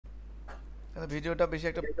তাহলে ভিডিওটা বেশি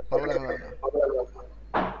একটা ভালো দেখা যাবে না।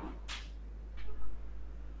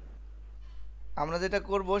 আমরা যেটা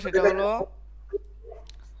করব সেটা হলো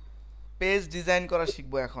পেজ ডিজাইন করা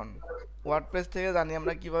শিখবো এখন। ওয়ার্ডপ্রেস থেকে জানি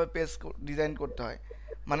আমরা কিভাবে পেজ ডিজাইন করতে হয়,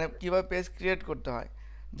 মানে কিভাবে পেজ ক্রিয়েট করতে হয়।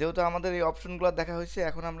 যেহেতু আমাদের এই অপশনগুলো দেখা হয়েছে,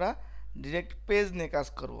 এখন আমরা ডিরেক্ট পেজ নিয়ে কাজ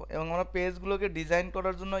করব এবং আমরা পেজগুলোকে ডিজাইন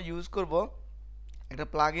করার জন্য ইউজ করব একটা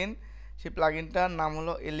প্লাগইন। সেই প্লাগইনটার নাম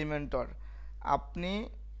হলো এলিমেন্টর। আপনি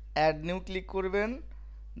অ্যাড নিউ ক্লিক করবেন,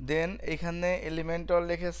 দেন এখানে এলিমেন্টর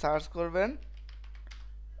লিখে সার্চ করবেন,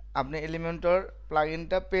 আপনি এলিমেন্টর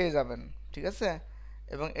প্লাগইনটা পেয়ে যাবেন। ঠিক আছে?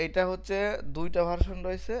 এবং এইটা হচ্ছে দুইটা ভার্সন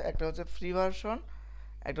রয়েছে, একটা হচ্ছে ফ্রি ভার্সন,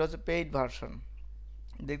 একটা হচ্ছে পেইড ভার্সন।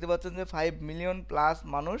 দেখতে পাচ্ছেন যে 5 মিলিয়ন প্লাস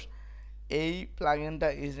মানুষ এই প্লাগইনটা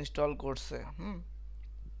ইনস্টল করছে।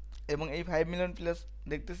 এবং এই 5 মিলিয়ন প্লাস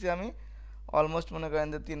দেখতেছি আমি অলমোস্ট মনে করেন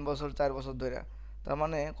যে 3 বছর 4 বছর ধরে। তার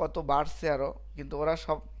মানে কত বাড়ছে আরও, কিন্তু ওরা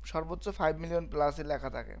সর্বোচ্চ 5 মিলিয়ন প্লাসই লেখা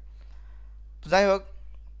থাকে। তো যাই হোক,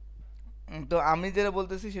 তো আমি যেটা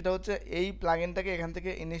বলতেছি সেটা হচ্ছে এই প্লাগইনটাকে এখান থেকে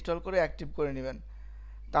ইনস্টল করে অ্যাক্টিভ করে নেবেন।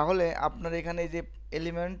 তাহলে আপনার এখানে এই যে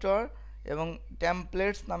এলিমেন্টর এবং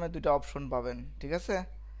টেমপ্লেটস নামে দুটো অপশন পাবেন। ঠিক আছে?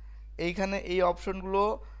 এইখানে এই অপশনগুলো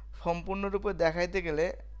সম্পূর্ণরূপে দেখাইতে গেলে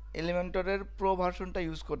এলিমেন্টরের প্রো ভার্সনটা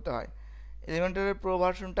ইউজ করতে হয়। এলিমেন্টরের প্রো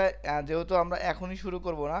ভার্সনটা যেহেতু আমরা এখনই শুরু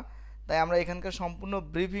করব না, তাই আমরা এখানকার সম্পূর্ণ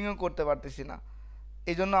ব্রিফিংও করতে পারতেছি না।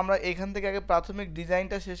 এই জন্য আমরা এখান থেকে আগে প্রাথমিক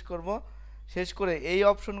ডিজাইনটা শেষ করব, শেষ করে এই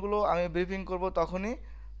অপশনগুলো আমি ব্রিফিং করব তখনই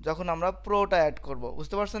যখন আমরা প্রোটা অ্যাড করব।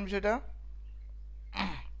 বুঝতে পারছেন বিষয়টা?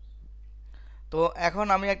 তো এখন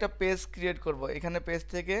আমি একটা পেজ ক্রিয়েট করব। এখানে পেজ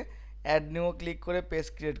থেকে অ্যাড নিউ ক্লিক করে পেজ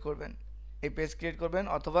ক্রিয়েট করবেন। এই পেজ ক্রিয়েট করবেন,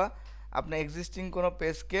 অথবা আপনি এক্সিস্টিং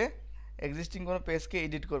কোনো পেজকে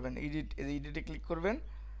এডিট করবেন। এডিটে ক্লিক করবেন,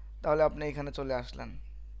 তাহলে আপনি এখানে চলে আসলেন।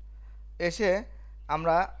 এসে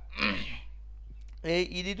আমরা এই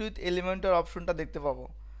এডিট উইথ এলিমেন্টর অপশনটা দেখতে পাবো।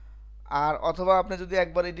 আর অথবা আপনি যদি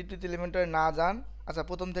একবার এডিট উইথ এলিমেন্টরে না যান, আচ্ছা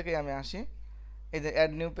প্রথম থেকেই আমি আসি। এই যে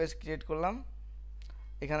অ্যাড নিউ পেজ ক্রিয়েট করলাম,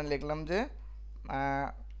 এখানে লিখলাম যে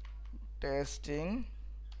টেস্টিং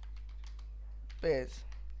পেজ।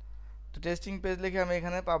 তো টেস্টিং পেজ লিখে আমি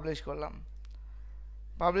এখানে পাবলিশ করলাম।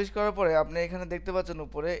 পাবলিশ করার পরে আপনি এখানে দেখতে পাচ্ছেন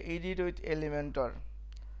উপরে এডিট উইথ এলিমেন্টর।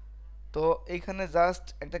 তো এইখানে জাস্ট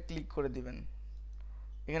একটা ক্লিক করে দিবেন।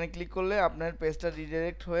 এখানে ক্লিক করলে আপনার পেজটা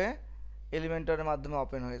রিডাইরেক্ট হয়ে এলিমেন্টরের মাধ্যমে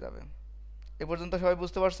ওপেন হয়ে যাবে। এ পর্যন্ত সবাই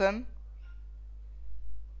বুঝতে পারছেন?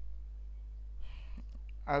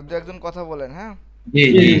 আর দু একজন কথা বলেন, হ্যাঁ। জি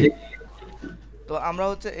জি তো আমরা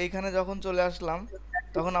হচ্ছে এইখানে যখন চলে আসলাম,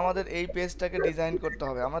 তখন আমাদের এই পেজটাকে ডিজাইন করতে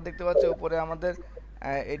হবে। আমরা দেখতে পাচ্ছি উপরে আমাদের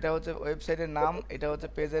এটা হচ্ছে ওয়েবসাইটের নাম, এটা হচ্ছে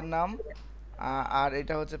পেজের নাম, আর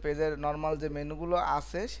এটা হচ্ছে পেজের নর্মাল যে মেনুগুলো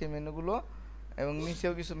আছে সেই মেনুগুলো, এবং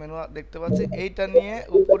নিচেও কিছু মেনু দেখতে পাচ্ছি। এইটা নিয়ে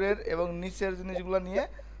উপরের এবং নিচের জিনিসগুলো নিয়ে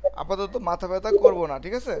আপাতত মাথা ব্যথা করবো না।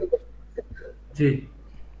 ঠিক আছে? জি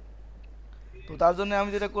তো তার জন্য আমি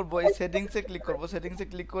যেটা করবো, এই সেটিংসে ক্লিক করব। সেটিংসে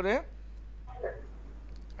ক্লিক করে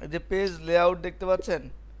এই যে পেজ লেআউট দেখতে পাচ্ছেন,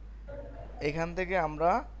 এখান থেকে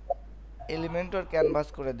আমরা এলিমেন্টর ক্যানভাস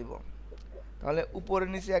করে দিব। তাহলে উপরে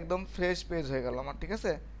নিচে একদম ফ্রেশ পেজ হয়ে গেল আমার। ঠিক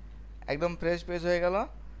আছে? একদম ফ্রেশ পেজ হয়ে গেল।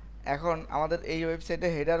 এখন আমাদের এই ওয়েবসাইটে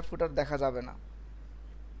হেডার ফুটার দেখা যাবে না।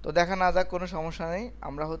 তো দেখা না যাক, কোনো সমস্যা নেই।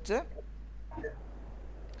 আমরা হচ্ছে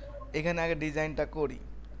এখানে আগে ডিজাইনটা করি,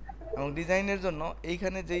 এবং ডিজাইনের জন্য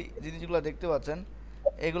এইখানে যেই জিনিসগুলো দেখতে পাচ্ছেন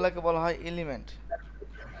এগুলাকে বলা হয়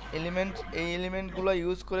এই এলিমেন্টগুলো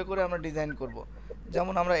ইউজ করে করে আমরা ডিজাইন করব।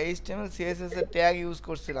 যেমন আমরা এইচটিএমএল সিএসএস এর ট্যাগ ইউজ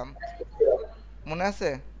করছিলাম, মনে আছে?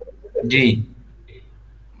 জি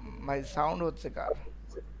ভাই সাউন্ড হচ্ছে কার?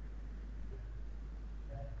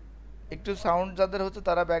 একটু সাউন্ড যাদের হচ্ছে,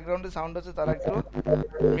 তারা ব্যাকগ্রাউন্ডে সাউন্ড হচ্ছে, তারা একটু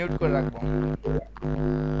মিউট করে রাখবো।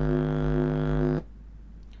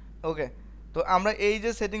 ওকে। তো আমরা এই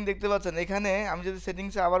যে সেটিং দেখতে পাচ্ছেন, এখানে আমি যদি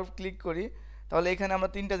সেটিংসে আবার ক্লিক করি, তাহলে এখানে আমরা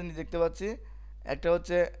তিনটা জিনিস দেখতে পাচ্ছি। একটা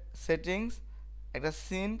হচ্ছে সেটিংস, একটা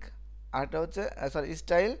সিঙ্ক, আর একটা হচ্ছে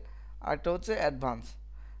স্টাইল, আর একটা হচ্ছে অ্যাডভান্স।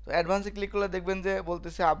 তো অ্যাডভান্সে ক্লিক করলে দেখবেন যে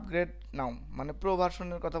বলতেছে আপগ্রেড নাও, মানে প্রো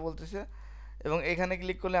ভার্সনের কথা বলতেছে। এবং এখানে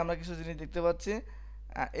ক্লিক করলে আমরা কিছু জিনিস দেখতে পাচ্ছি,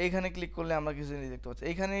 এইখানে ক্লিক করলে আমরা কিছু জিনিস দেখতে পাচ্ছি।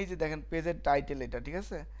 এইখানে এই যে দেখেন পেজের টাইটেল এটা, ঠিক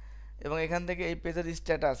আছে? এবং এখান থেকে এই পেজের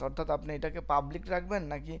স্ট্যাটাস, অর্থাৎ আপনি এটাকে পাবলিক রাখবেন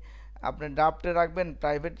নাকি আপনি ড্রাফটে রাখবেন,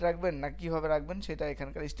 প্রাইভেট রাখবেন, না কীভাবে রাখবেন সেটা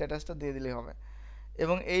এখানকার স্ট্যাটাসটা দিয়ে দিলেই হবে।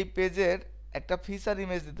 এবং এই পেজের একটা ফিচার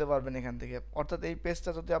ইমেজ দিতে পারবেন এখান থেকে, অর্থাৎ এই পেজটা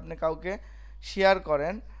যদি আপনি কাউকে শেয়ার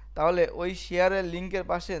করেন, তাহলে ওই শেয়ারের লিঙ্কের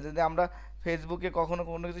পাশে যদি আমরা ফেসবুকে কখনো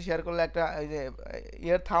কোনো কিছু শেয়ার করলে একটা এই যে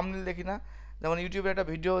ইয়ার থাম্বনেল দেখি না, যেমন ইউটিউবে একটা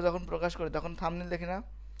ভিডিও যখন প্রকাশ করি তখন থাম্বনেল দেখি না,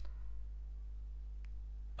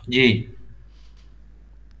 জি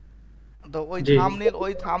তো জি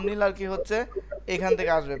ওই থাম্বনেল আর কি হচ্ছে এখান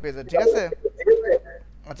থেকে আসবে পেজে, ঠিক আছে?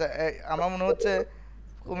 আচ্ছা, আমার মনে হচ্ছে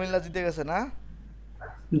কুমিল্লা জিতে গেছে না?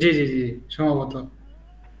 জি জি জি সম্ভবত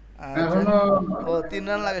আচ্ছা, এখনো ও 3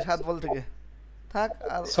 রান লাগে 7 বল থেকে। থাক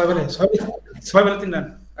আর। 6 বলে 6 বলে 3 রান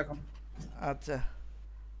এখন। আচ্ছা,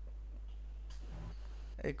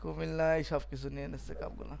 এই কুমিল্লায় সব কিছু নিয়ে নিচ্ছে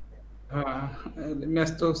কাপগুলো। হ্যাঁ, ম্যাচ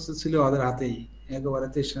তো ছিল ওদের হাতেই, একেবারে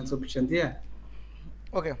 23 রান 24 রান দিয়ে।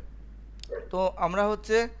 ওকে, তো আমরা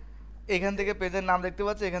হচ্ছে এখান থেকে পেজের নাম দেখতে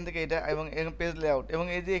পাচ্ছি, এখান থেকে এটা, এবং পেজ লেআউট, এবং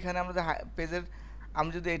এই যে এখানে আমরা যে পেজের, আমি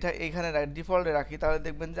যদি এটা এখানে ডিফল্টে রাখি তাহলে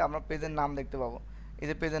দেখবেন যে আমরা পেজের নাম দেখতে পাবো। এই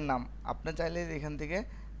যে পেজের নাম, আপনি চাইলে এখান থেকে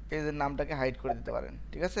পেজের নামটাকে হাইড করে দিতে পারেন,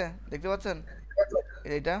 ঠিক আছে? দেখতে পাচ্ছেন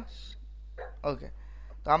এইটা? ওকে,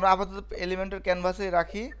 তো আমরা আপাতত এলিমেন্টের ক্যানভাসে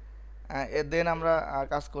রাখি, দেন আমরা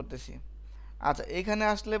কাজ করতেছি। আচ্ছা, এখানে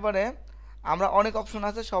আসলে পরে আমরা অনেক অপশন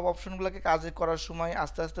আছে, সব অপশনগুলোকে কাজ করার সময়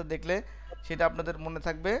আস্তে আস্তে দেখলে সেটা আপনাদের মনে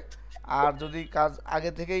থাকবে। আর যদি কাজ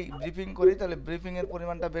আগে থেকেই ব্রিফিং করি তাহলে ব্রিফিংয়ের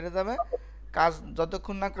পরিমাণটা বেড়ে যাবে। কাজ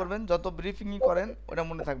যতক্ষণ না করবেন, যত ব্রিফিংই করেন, ওটা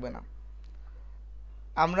মনে থাকবে না।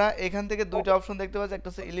 আমরা এখান থেকে দুইটা অপশন দেখতে পাচ্ছি, একটা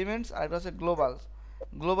হচ্ছে এলিমেন্টস আর একটা হচ্ছে গ্লোবালস।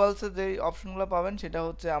 গ্লোবালসে যেই অপশনগুলো পাবেন সেটা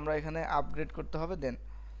হচ্ছে আমরা এখানে আপগ্রেড করতে হবে দেন।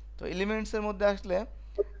 তো এলিমেন্টসের মধ্যে আসলে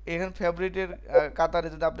এখানে ফেভারিটের কাতারে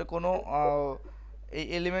যদি আপনি কোনো এই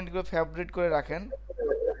এলিমেন্টগুলো ফেভারিট করে রাখেন।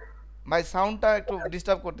 ভাই সাউন্ডটা একটু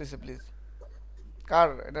ডিস্টার্ব করতেছে, প্লিজ। কার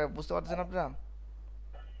এটা বুঝতে পারছেন আপনারা?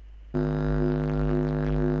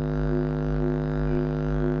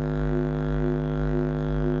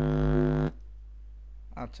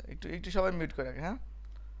 আচ্ছা, একটু একটু সবাই মিউট করে রাখে, হ্যাঁ।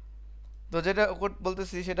 তো যেটা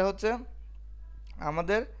বলতেছি সেটা হচ্ছে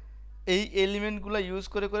আমাদের এই এলিমেন্টগুলো ইউজ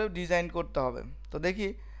করে করে ডিজাইন করতে হবে। তো দেখি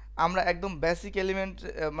আমরা একদম বেসিক এলিমেন্ট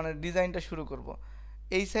মানে ডিজাইনটা শুরু করব।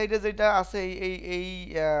 এই সাইডে যেটা আছে, এই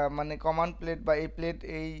মানে কমান্ড প্লেট বা এই প্লেট,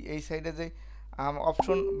 এই সাইডে যে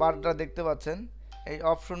অপশন বারটা দেখতে পাচ্ছেন, এই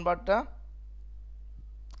অপশন বারটা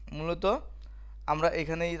মূলত আমরা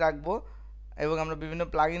এখানেই রাখবো, এবং আমরা বিভিন্ন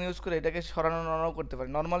প্লাগইন ইউজ করে এটাকে সরানো নড়ানো করতে পারি।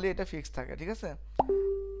 নর্মালি এটা ফিক্স থাকে, ঠিক আছে?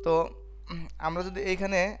 তো আমরা যদি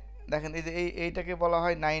এইখানে দেখেন, এই যে এইটাকে বলা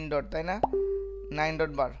হয় 9 ডট, তাই না? 9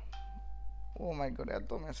 ডট বার। ও মাই গড,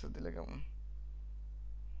 এত মেসেজ দিলে কেমন?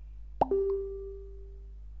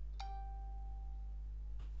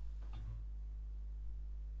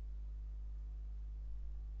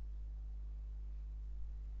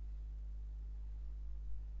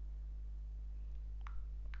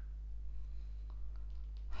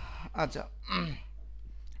 আচ্ছা,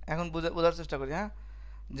 এখন বোঝার চেষ্টা করি, হ্যাঁ।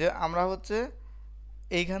 যে আমরা হচ্ছে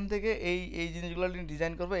এইখান থেকে এই জিনিসগুলো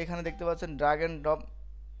ডিজাইন করবো। এখানে দেখতে পাচ্ছেন ড্রাগ অ্যান্ড ড্রপ।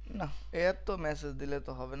 না, এত মেসেজ দিলে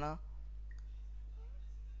তো হবে না।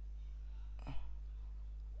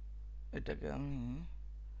 এটাকে আমি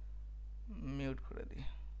মিউট করে দিই।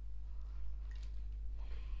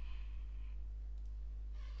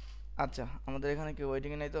 আচ্ছা, আমাদের এখানে কেউ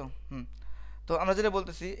ওয়েটিংয়ে নেই তো? তো আমরা যেটা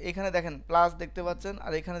বলতেছি, এখানে দেখেন প্লাস দেখতে পাচ্ছেন,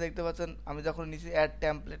 আর এখানে দেখতে পাচ্ছেন আমি যখন নিচে অ্যাড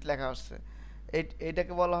টেমপ্লেট লেখা আসছে,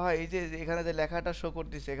 এইটাকে বলা হয়, এই যে এখানে যে লেখাটা শো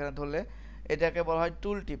করতেছে এখানে ধরলে, এটাকে বলা হয়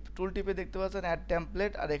টুল টিপ। টুল টিপে দেখতে পাচ্ছেন অ্যাড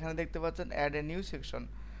টেমপ্লেট, আর এখানে দেখতে পাচ্ছেন অ্যাড এ নিউ সেকশন।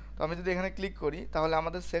 তো আমি যদি এখানে ক্লিক করি তাহলে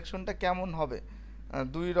আমাদের সেকশনটা কেমন হবে?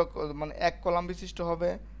 দুই রকম, মানে এক কলাম বিশিষ্ট হবে,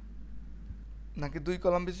 নাকি 2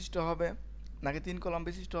 কলাম বিশিষ্ট হবে, নাকি 3 কলাম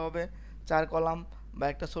বিশিষ্ট হবে, 4 কলাম, বা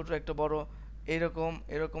একটা ছোট একটা বড়, এরকম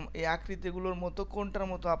এরকম এই আকৃতিগুলোর মতো কোনটার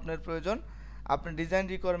মতো আপনার প্রয়োজন, আপনি ডিজাইন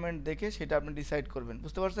রিকোয়ারমেন্ট দেখে সেটা আপনি ডিসাইড করবেন।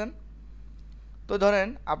 বুঝতে পারছেন? তো ধরেন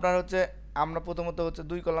আপনার হচ্ছে, আমরা প্রথমত হচ্ছে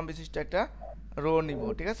 2 কলাম বিশিষ্ট একটা রো নিব,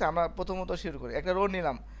 ঠিক আছে? আমরা প্রথমত শুরু করি, একটা রো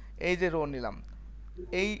নিলাম, এই যে রো নিলাম,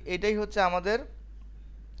 এটাই হচ্ছে আমাদের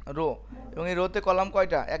রো। এবং এই রোতে কলাম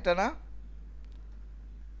কয়টা? একটা না?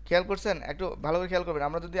 খেয়াল করছেন? একটু ভালো করে খেয়াল করবেন।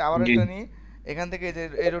 আমরা যদি আবার জি একটা নিই, এখান থেকে এই যে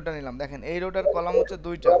এই রোটা নিলাম, দেখেন এই রোটার কলাম হচ্ছে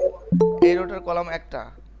 2টা, এই রোটার কলাম একটা,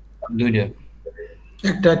 দুইটা,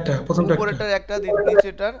 একটা প্রথমটা একটা। উপরেরটার একটা,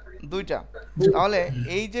 নিচেরটার 2টা। তাহলে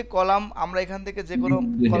এই যে কলাম, আমরা এখান থেকে যে কোনো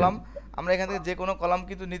দুইটা। কলাম, আমরা এখান থেকে যে কোনো কলাম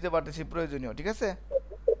কিন্তু নিতে পারতেছি প্রয়োজনীয়, ঠিক আছে?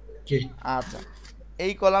 জি আচ্ছা,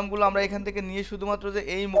 এই কলামগুলো আমরা এখান থেকে নিয়ে শুধুমাত্র যে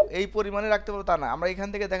এই পরিমাণে রাখতে পারবো তা না, আমরা এখান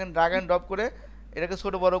থেকে দেখেন ড্রাগ অ্যান্ড ড্রপ করে এটাকে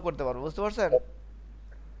ছোট বড় করতে পারবো। বুঝতে পারছেন?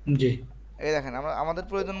 জি এই দেখেন, আমরা আমাদের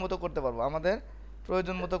প্রয়োজন মতো করতে পারবো, আমাদের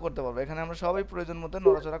প্রয়োজন মতো করতে পারবো। এখানে আমরা সবাই প্রয়োজন মতো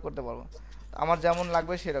নড়াচড়া করতে পারবো, আমার যেমন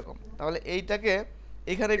লাগবে সেরকম। তাহলে এইটাকে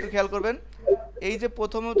এখানে একটু খেয়াল করবেন, এই যে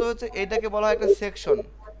প্রথমত হচ্ছে এইটাকে বলা হয় একটা সেকশন।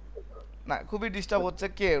 না, খুবই ডিস্টার্ব হচ্ছে,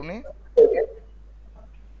 কে উনি?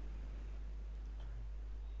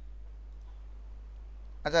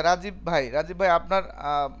 আচ্ছা, রাজীব ভাই, রাজীব ভাই আপনার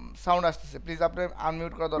সাউন্ড আসতেছে, প্লিজ আপনার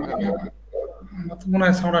আনমিউট করা দরকার। আমার তো মনে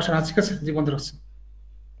হয় সাউন্ড আসে না। ঠিক আছে, জি বন্ধ রাখছি।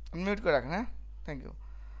 মিউট করে রাখেন, হ্যাঁ। Thank you.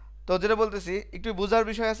 তো তো যেটা বলতেছি একটু বোঝার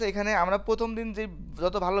বিষয় আছে এখানে, আমরা প্রথম দিন যে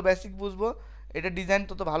যত ভালো বেসিক বুঝবো এটা ডিজাইন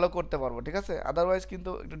তত ভালো করতে পারবো, ঠিক আছে, আদারওয়াইজ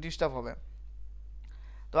কিন্তু একটু ডিস্টার্ব হবে।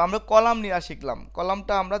 তো আমরা কলাম নিয়ে শিখলাম,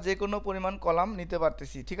 কলামটা আমরা যে কোনো পরিমাণ কলাম নিতে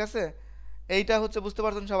পারতেছি, ঠিক আছে। এইটা হচ্ছে বুঝতে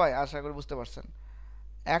পারছেন সবাই, আশা করি বুঝতে পারছেন।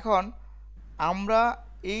 এখন আমরা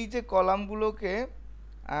এই যে কলামগুলোকে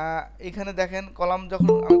এখানে দেখেন, কলাম যখন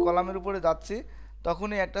আমি কলামের উপরে যাচ্ছি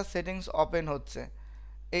তখনই একটা সেটিংস ওপেন হচ্ছে,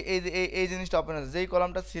 এই এই যে এই জিনিসটা ওপেন হচ্ছে, যেই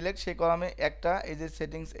কলামটা সিলেক্ট সেই কলামে একটা এই যে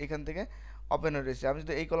সেটিংস এখান থেকে ওপেন হয়ে রয়েছে। আমি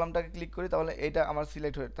যদি এই কলামটাকে ক্লিক করি তাহলে এইটা আমার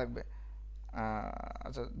সিলেক্ট হয়ে থাকবে।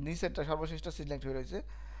 আচ্ছা, নিচেরটা সর্বশেষটা সিলেক্ট হয়ে রয়েছে।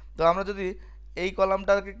 তো আমরা যদি এই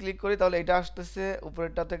কলামটাকে ক্লিক করি তাহলে এটা আসতেছে,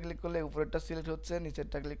 উপরেরটাতে ক্লিক করলে উপরেরটা সিলেক্ট হচ্ছে,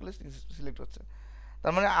 নিচেরটা ক্লিক করলে সিলেক্ট হচ্ছে।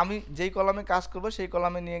 তার মানে আমি যেই কলামে কাজ করব সেই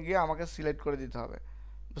কলামে নিয়ে গিয়ে আমাকে সিলেক্ট করে দিতে হবে,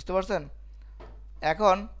 বুঝতে পারছেন।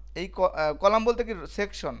 এখন এই কলাম বলতে কি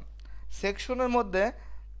সেকশন, সেকশনের মধ্যে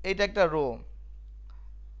এইটা একটা রো,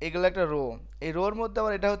 এগুলো একটা রো, এই রোর মধ্যে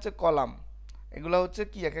আবার এটা হচ্ছে কলাম, এগুলো হচ্ছে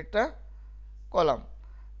কি এক একটা কলাম।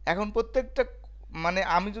 এখন প্রত্যেকটা মানে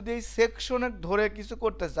আমি যদি এই সেকশনে ধরে কিছু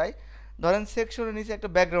করতে চাই, ধরেন সেকশনের নিচে একটা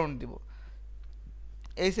ব্যাকগ্রাউন্ড দিব,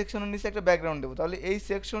 এই সেকশনের নিচে একটা ব্যাকগ্রাউন্ড দেবো, তাহলে এই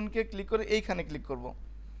সেকশনকে ক্লিক করে এইখানে ক্লিক করব,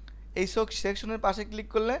 এই সেকশনের পাশে ক্লিক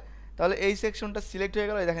করলে তাহলে এই সেকশনটা সিলেক্ট হয়ে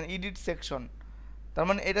গেল, এই দেখেন এডিট সেকশন, তার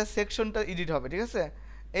মানে এটা সেকশনটা এডিট হবে, ঠিক আছে।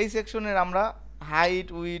 এই সেকশনের আমরা হাইট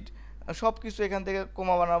উইথ সব কিছু এখান থেকে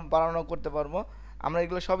কমা বাড়ানো করতে পারবো, আমরা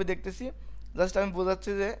এগুলো সবই দেখতেছি। জাস্ট আমি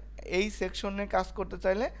বোঝাচ্ছি যে এই সেকশনে কাজ করতে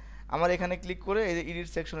চাইলে আমার এখানে ক্লিক করে এই যে এডিট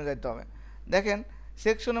সেকশনে যেতে হবে। দেখেন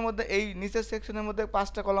সেকশনের মধ্যে এই নিচের সেকশনের মধ্যে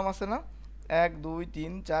 5টা কলাম আছে না, 1 2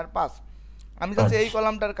 3 4 5, আমি চাচ্ছি এই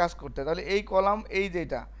কলামটার কাজ করতে, তাহলে এই কলাম এই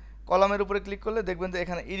যেটা কলামের উপরে ক্লিক করলে দেখবেন যে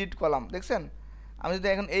এখানে এডিট কলাম দেখছেন। আমি যদি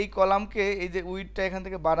এখন এই কলামকে এই যে উইডটা এখান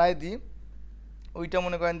থেকে বাড়ায় দিই, উইডটা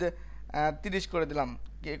মনে করেন যে 30 করে দিলাম,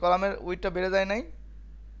 কি এই কলামের উইডটা বেড়ে যায় নাই?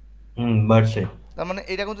 বাড়ছে। তার মানে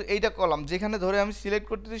এইটা কিন্তু এইটা কলাম যেখানে ধরে আমি সিলেক্ট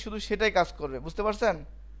করতেছি শুধু সেটাই কাজ করবে, বুঝতে পারছেন।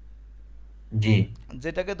 জি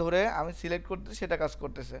যেটাকে ধরে আমি সিলেক্ট করতেছি সেটা কাজ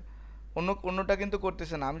করতেছে, অন্যটা কিন্তু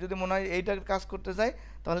করতেছে না। আমি যদি মনে হয় এইটার কাজ করতে চাই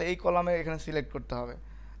তাহলে এই কলামে এখানে সিলেক্ট করতে হবে।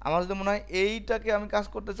 আমার যদি মনে হয় এইটাকে আমি কাজ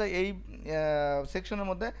করতে চাই এই সেকশনের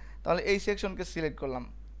মধ্যে, তাহলে এই সেকশনকে সিলেক্ট করলাম,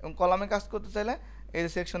 এবং কলামে কাজ করতে চাইলে এই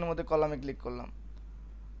সেকশনের মধ্যে কলামে ক্লিক করলাম।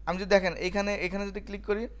 আমি যদি দেখেন এখানে এখানে যদি ক্লিক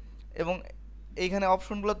করি এবং এইখানে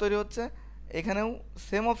অপশনগুলো তৈরি হচ্ছে, এখানেও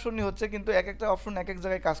সেম অপশনই হচ্ছে, কিন্তু এক একটা অপশন এক এক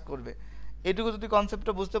জায়গায় কাজ করবে। এটুকু যদি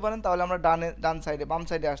কনসেপ্টটা বুঝতে পারেন তাহলে আমরা ডান সাইডে বাম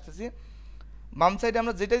সাইডে আসতেছি। বাম সাইডে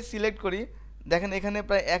আমরা যেটাই সিলেক্ট করি দেখেন এখানে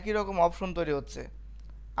প্রায় একই রকম অপশন তৈরি হচ্ছে।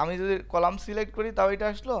 আমি যদি কলাম সিলেক্ট করি তাও এটা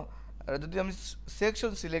আসলো, আর যদি আমি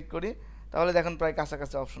সেকশন সিলেক্ট করি তাহলে দেখেন প্রায়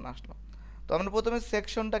কাছাকাছি অপশন আসলো। তো আমরা প্রথমে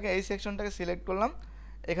এই সেকশনটাকে সিলেক্ট করলাম,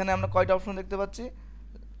 এখানে আমরা কয়টা অপশন দেখতে পাচ্ছি,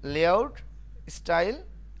 লেআউট, স্টাইল,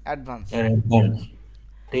 অ্যাডভান্স।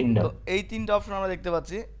 তিনটা। তো এই 3টা অপশন আমরা দেখতে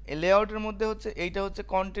পাচ্ছি। এই লেআউটের মধ্যে হচ্ছে এইটা হচ্ছে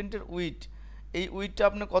কন্টেন্টের উইথ, এই উইথটা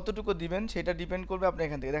আপনি কতটুকু দিবেন সেটা ডিপেন্ড করবে আপনি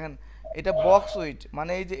এখান থেকে দেখেন এটা বক্স উইথ,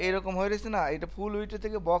 মানে এই যে এরকম হয়ে রয়েছে না, এটা ফুল উইথের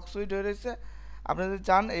থেকে বক্স উইথ হয়ে রয়েছে। আপনি যদি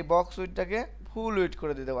চান এই বক্স উইথটাকে ফুল উইথ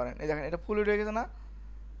করে দিতে পারেন, এই দেখেন এটা ফুল উইথ হয়ে গেছে না,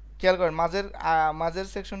 খেয়াল করেন মাঝের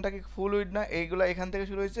সেকশনটা কি ফুল উইথ না, এইগুলো এখান থেকে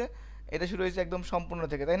শুরু হয়েছে, এটা শুরু হয়েছে একদম সম্পূর্ণ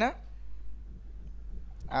থেকে, তাই না।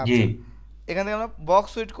 জি আচ্ছা, এখান থেকে আমরা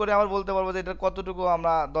বক্স উইথ করে আবার বলতে পারবো যে এটা কতটুকু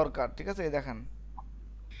আমরা দরকার, ঠিক আছে, এই দেখেন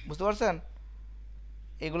বুঝতে পারছেন।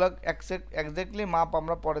 এগুলো এক্স্যাক্টলি মাপ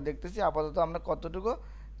আমরা পরে দেখতেছি, আপাতত আমরা কতটুকু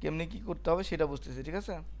কেমনি কি করতে হবে সেটা বুঝতেছি, ঠিক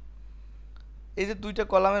আছে। এই যে 2টা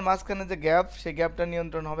কলামের মাঝখানে যে গ্যাপ, সেই গ্যাপটা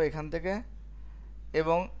নিয়ন্ত্রণ হবে এখান থেকে,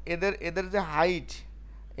 এবং এদের যে হাইট,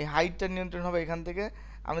 এই হাইটটা নিয়ন্ত্রণ হবে এখান থেকে।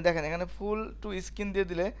 আমি দেখেন এখানে ফুল টু স্ক্রিন দিয়ে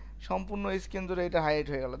দিলে সম্পূর্ণ স্ক্রিন জুড়ে এটা হাইট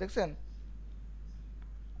হয়ে গেল, দেখছেন।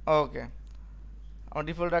 ওকে, আমরা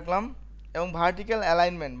ডিফল্ট রাখলাম। এবং ভার্টিক্যাল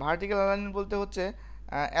অ্যালাইনমেন্ট বলতে হচ্ছে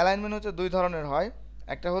অ্যালাইনমেন্ট হচ্ছে 2 ধরনের হয়,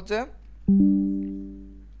 একটা হচ্ছে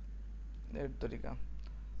তরিকা,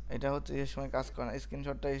 এটা হচ্ছে এই সময় কাজ করে না,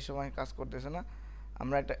 স্ক্রিনশটটা এই সময় কাজ করতেছে না,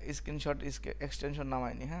 আমরা একটা স্ক্রিনশট এক্সটেনশন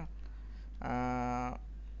নামাইনি। হ্যাঁ,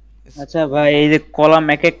 আচ্ছা ভাই, এই যে কলাম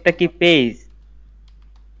এক একটা কি পেজ?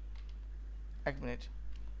 1 মিনিট,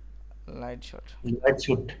 লাইট শট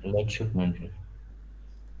মানে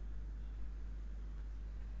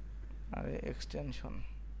আরে এক্সটেনশন,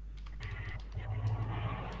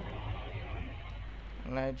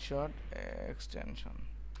 লাইট শট এক্সটেনশন।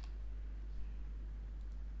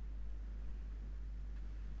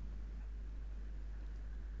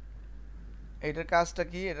 এটার কাজটা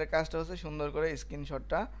কি, এটার কাজটা হচ্ছে সুন্দর করে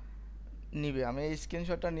স্ক্রিনশটটা নিবে। আমি এই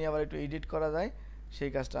স্ক্রিনশটটা নিয়ে আবার একটু এডিট করা যায় সেই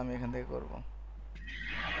কাজটা আমি এখান থেকে করব।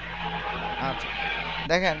 আচ্ছা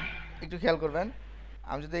দেখেন একটু খেয়াল করবেন,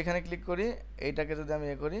 আমি যদি এখানে ক্লিক করি, এইটাকে যদি আমি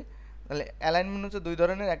করি, তাহলে অ্যালাইনমেন্ট হচ্ছে দুই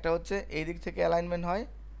ধরনের, একটা হচ্ছে এই দিক থেকে অ্যালাইনমেন্ট হয়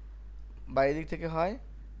বা এই দিক থেকে হয়,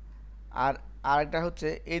 আর আরেকটা হচ্ছে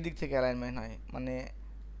এই দিক থেকে অ্যালাইনমেন্ট হয়, মানে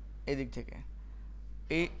এই দিক থেকে।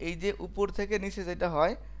 এই যে উপর থেকে নিচে যেটা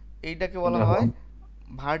হয় এইটাকে বলা হয়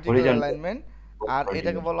ভার্টিক্যাল অ্যালাইনমেন্ট, আর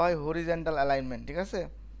এটাকে বলা হয় হরিজন্টাল অ্যালাইনমেন্ট। ঠিক আছে,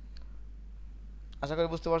 আশা করি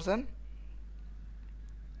বুঝতে পারছেন।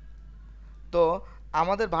 তো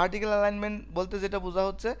আমাদের ভার্টিক্যাল অ্যালাইনমেন্ট বলতে যেটা বোঝা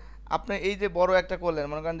হচ্ছে, আপনি এই যে বড় একটা করলেন,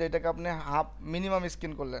 মনে করেন যে এটাকে আপনি হাফ মিনিমাম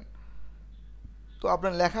স্ক্রিন করলেন, তো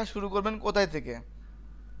আপনার লেখা শুরু করবেন কোথায় থেকে,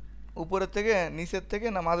 উপরের থেকে, নিচের থেকে,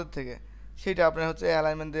 না মাঝের থেকে, সেটা আপনার হচ্ছে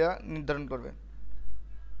অ্যালাইনমেন্ট দেওয়া নির্ধারণ করবে।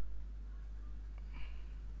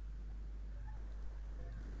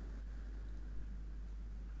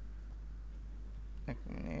 এক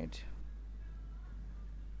মিনিট,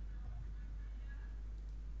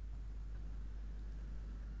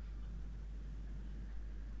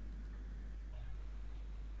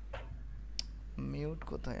 মিউট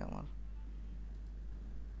কোথায় আমার?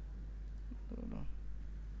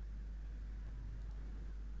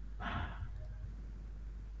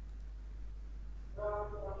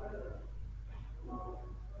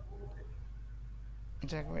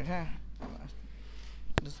 এক মিনিট, হ্যাঁ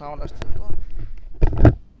সাউন্ড আসছে তো।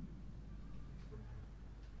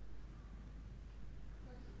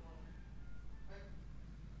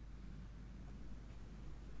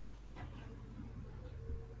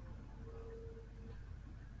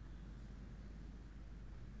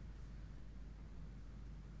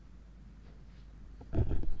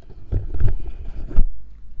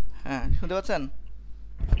 হ্যাঁ, শুনতে পাচ্ছেন?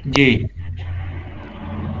 জি।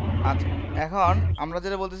 আচ্ছা, এখন আমরা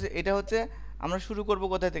যেটা বলতেছি এটা হচ্ছে আমরা শুরু করব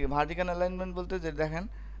কোথায় থেকে। ভার্টিক্যাল অ্যালাইনমেন্ট বলতে যে দেখেন,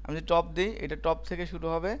 আমি যদি টপ দিই এটা টপ থেকে শুরু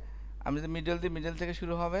হবে, আমি যদি মিডল দিই মিডল থেকে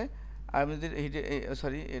শুরু হবে, আর আমি যদি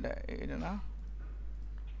সরি এটা এটা না,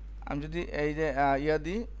 আমি যদি এই যে ইয়া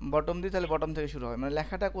দিই বটম দিই তাহলে বটম থেকে শুরু হবে, মানে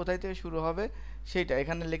লেখাটা কোথায় থেকে শুরু হবে সেইটা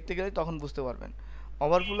এখানে লিখতে গেলে তখন বুঝতে পারবেন।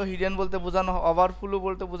 ওভারফ্লো হিডেন বলতে বোঝানো, ওভারফ্লো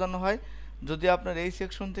বলতে বোঝানো হয় যদি আপনার এই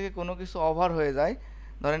সেকশন থেকে কোনো কিছু ওভার হয়ে যায়,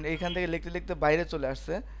 ধরেন এইখান থেকে লিখতে লিখতে বাইরে চলে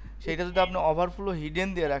আসছে, সেইটা যদি আপনি ওভারফ্লো হিডেন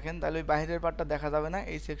দিয়ে রাখেন তাহলে ওই বাইরের পার্টটা দেখা যাবে না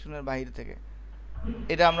এই সেকশনের বাইরে থেকে।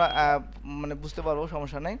 এটা আমরা মানে বুঝতে পারবো,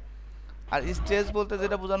 সমস্যা নাই। আর স্টেজ বলতে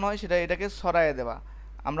যেটা বোঝানো হয় সেটা এটাকে সরাইয়ে দেওয়া।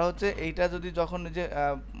 আমরা হচ্ছে এইটা যদি যখন যে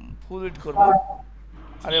ফুল উইড করব,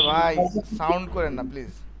 আরে ভাই সাউন্ড করেন না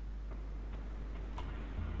প্লিজ,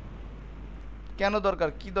 কেন দরকার,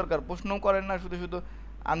 কি দরকার, প্রশ্নও করেন না, শুধু শুধু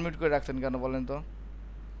আনমিউট করে রাখছেন কেন বলেন তো।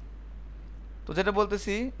 তো যেটা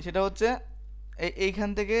বলতেছি সেটা হচ্ছে এইখান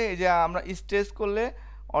থেকে এই যে আমরা স্টেজ করলে,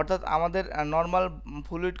 অর্থাৎ আমাদের নর্মাল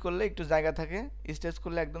ফুল উইড করলে একটু জায়গা থাকে, স্টেজ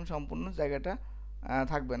করলে একদম সম্পূর্ণ জায়গাটা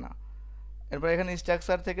থাকবে না। এরপর এখানে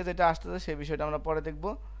স্ট্রাকচার থেকে যেটা আসতেছে সেই বিষয়টা আমরা পরে দেখব।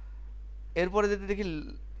 এরপরে যদি দেখি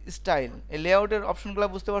স্টাইল, এই লেআউটের অপশনগুলো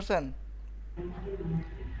বুঝতে পারছেন,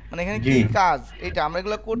 মানে এখানে কি কাজ, এইটা আমরা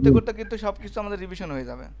এগুলো করতে করতে কিন্তু সব কিছু আমাদের রিভিশন হয়ে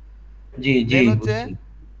যাবে। জি জি দেন হচ্ছে বুঝছি।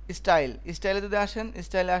 স্টাইলে যদি আসেন,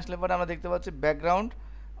 স্টাইলে আসলে পরে আমরা দেখতে পাচ্ছি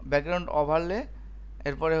ব্যাকগ্রাউন্ড ওভারলে,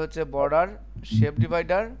 এরপরে হচ্ছে বর্ডার, শেপ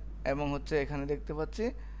ডিভাইডার, এবং হচ্ছে এখানে দেখতে পাচ্ছি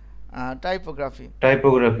টাইপোগ্রাফি।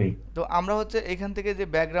 তো আমরা হচ্ছে এখান থেকে যে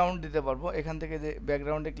ব্যাকগ্রাউন্ড দিতে পারবো, এখান থেকে যে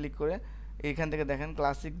ব্যাকগ্রাউন্ডে ক্লিক করে, এইখান থেকে দেখেন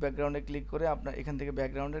ক্লাসিক ব্যাকগ্রাউন্ডে ক্লিক করে আপনার এখান থেকে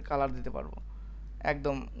ব্যাকগ্রাউন্ডের কালার দিতে পারবো,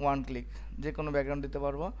 একদম ওয়ান ক্লিক যে কোনো ব্যাকগ্রাউন্ড দিতে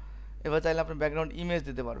পারবো। এবার চাইলে আপনি ব্যাকগ্রাউন্ড ইমেজ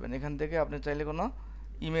দিতে পারবেন, এখান থেকে আপনি চাইলে কোনো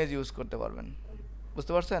ইমেজ ইউজ করতে পারবেন।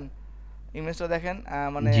 বুঝতে পারছেন? ইমেজটা দেখেন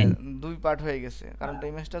মানে দুই পার্ট হয়ে গেছে, কারণ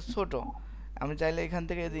ইমেজটা ছোট। আমি চাইলে এখান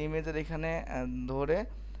থেকে যে ইমেজের এখানে ধরে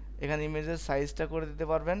এখানে ইমেজের সাইজটা করে দিতে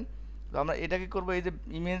পারবেন। তো আমরা এটাকে করব, এই যে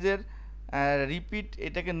ইমেজের রিপিট,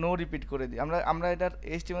 এটাকে নো রিপিট করে দিই। আমরা এটার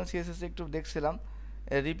HTML CSS একটু দেখছিলাম,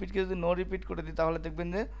 রিপিটকে যদি নো রিপিট করে দিই তাহলে দেখবেন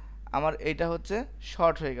যে আমার এইটা হচ্ছে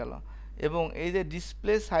শর্ট হয়ে গেল। এবং এই যে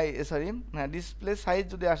ডিসপ্লে সাইজ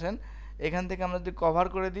যদি আসেন, এখান থেকে আমরা যদি কভার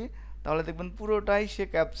করে দিই তাহলে দেখবেন পুরোটাই সে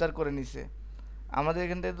ক্যাপচার করে নিছে। আমাদের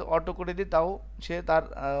এখান থেকে অটো করে দিই তাও সে তার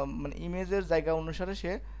মানে ইমেজের জায়গা অনুসারে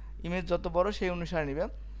সে ইমেজ যত বড় সেই অনুসারে নেবে।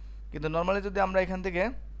 কিন্তু নর্মালি যদি আমরা এখান থেকে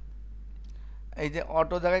এই যে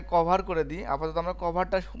অটো জায়গায় কভার করে দিই, আপাতত আমরা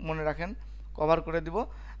কভারটা মনে রাখেন, কভার করে দিব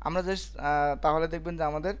আমরা জাস্ট, তাহলে দেখবেন যে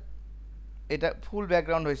আমাদের এটা ফুল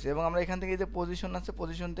ব্যাকগ্রাউন্ড হয়েছে। এবং আমরা এখান থেকে এই যে পজিশন আছে,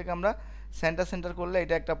 পজিশন থেকে আমরা সেন্টার করলে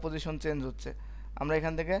এটা একটা পজিশন চেঞ্জ হচ্ছে। আমরা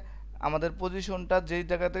এখান থেকে আমাদের পজিশনটা যেই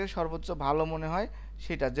জায়গা থেকে সর্বোচ্চ ভালো মনে হয়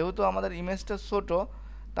সেটা, যেহেতু আমাদের ইমেজটা ছোট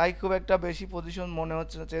তাই খুব একটা বেশি পজিশন মনে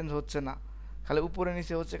হচ্ছে চেঞ্জ হচ্ছে না, খালি উপরে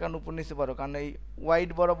নিচে হচ্ছে, কারণ উপর নিচে পারো, কারণ এই ওয়াইড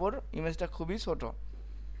বরাবর ইমেজটা খুবই ছোট।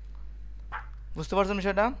 বুঝতে পারছেন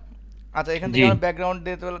বিষয়টা? আচ্ছা, এখান থেকে আমরা ব্যাকগ্রাউন্ড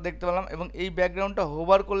দেখতে পেলাম। এবং এই ব্যাকগ্রাউন্ডটা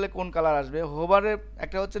হোভার করলে কোন কালার আসবে, হোভারের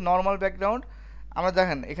একটা হচ্ছে নর্মাল ব্যাকগ্রাউন্ড। আমরা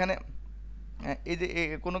দেখেন এখানে এই যে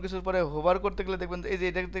কোনো কিছুর পরে হোভার করতে গেলে দেখবেন এই যে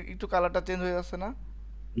এটা একটু কালারটা চেঞ্জ হয়ে যাচ্ছে না,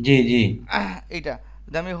 জি জি এইটা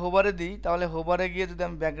যদি আমি হোভারে দিই তাহলে হোভারে গিয়ে যদি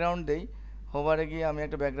আমি ব্যাকগ্রাউন্ড দেই, হোভারে গিয়ে আমি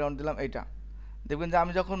একটা ব্যাকগ্রাউন্ড দিলাম, এইটা দেখবেন যে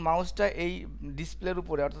আমি যখন মাউসটা এই ডিসপ্লের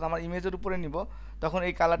উপরে অর্থাৎ আমার ইমেজের উপরে নিব তখন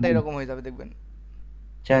এই কালারটা জি এরকম হয়ে যাবে দেখবেন।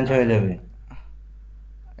 চেঞ্জ হয়ে যাবে।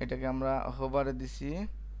 এটাকে আমরা হোভারে দিছি,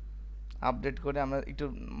 আপডেট করে আমরা একটু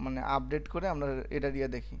মানে আপডেট করে আমরা এটা দিয়ে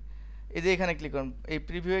দেখি। এই যে এখানে ক্লিক করুন, এই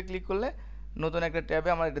প্রিভিউয়ে ক্লিক করলে নতুন একটা ট্যাবে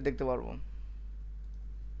আমরা এটা দেখতে পারবো।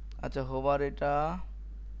 আচ্ছা হোভার এটা,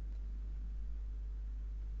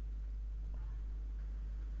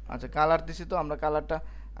 আচ্ছা কালার দিছি তো আমরা কালারটা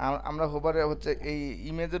আমরা হোভারে হচ্ছে এই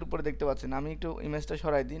ইমেজের উপরে দেখতে পাচ্ছি না। আমি একটু ইমেজটা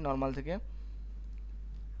সরাই দিই নর্মাল থেকে,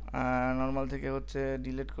 নর্মাল থেকে হচ্ছে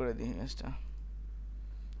ডিলিট করে দিই ইমেজটা।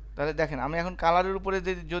 তাহলে দেখেন আমি এখন কালারের উপরে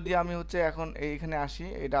যদি আমি হচ্ছে এখন এইখানে আসি,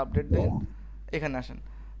 এটা আপডেট দেন, এখানে আসেন,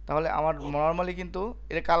 তাহলে আমার নর্মালি কিন্তু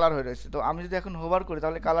এটা কালার হয়ে রয়েছে। তো আমি যদি এখন হোভার করি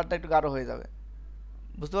তাহলে কালারটা একটু গাঢ় হয়ে যাবে,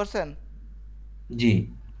 বুঝতে পারছেন? জি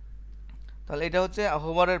তাহলে এটা হচ্ছে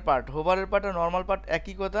হোভারের পার্ট। হোভারের পার্ট আর নর্মাল পার্ট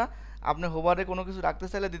একই কথা, আপনি হোভারে কোনো কিছু রাখতে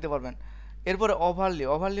চাইলে দিতে পারবেন। এরপরে ওভারলি,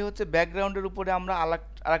 ওভারলি হচ্ছে ব্যাকগ্রাউন্ডের উপরে আমরা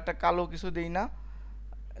আরেকটা কালো কিছু দিই না,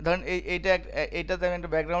 ধরেন এইটাতে আমি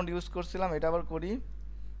একটা ব্যাকগ্রাউন্ড ইউজ করছিলাম, এটা আবার করি,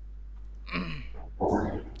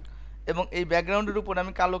 এবং এই ব্যাকগ্রাউন্ডের উপর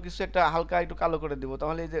আমি কালো কিছু একটা হালকা একটু কালো করে দেবো।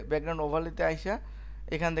 তাহলে এই যে ব্যাকগ্রাউন্ড ওভারলিতে আইসা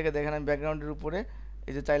এখান থেকে দেখেন আমি ব্যাকগ্রাউন্ডের উপরে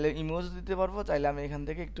এই যে চাইলে ইমোজ দিতে পারবো, চাইলে আমি এখান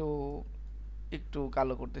থেকে একটু একটু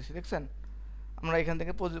কালো করতেছি, দেখছেন? আমরা এখান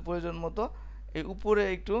থেকে প্রয়োজন মতো এই উপরে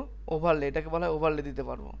একটু ওভারলে, এটাকে বলা হয় ওভারলে দিতে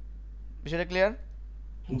পারবো। বিষয়টা ক্লিয়ার?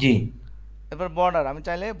 জি এবার বর্ডার, আমি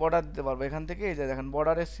চাইলে বর্ডার দিতে পারবো এখান থেকে। এই যে দেখেন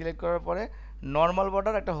বর্ডারে সিলেক্ট করার পরে নর্মাল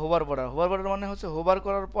বর্ডার, একটা হোভার বর্ডার। হোভার বর্ডার মানে হচ্ছে হোভার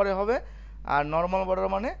করার পরে হবে, আর নর্মাল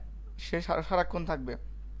বর্ডার মানে সে সারাক্ষণ থাকবে।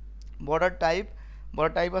 বর্ডার টাইপ,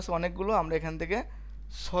 বর্ডার টাইপ আছে অনেকগুলো, আমরা এখান থেকে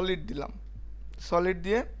সলিড দিলাম। সলিড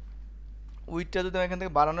দিয়ে উইডটা যদি আমি এখান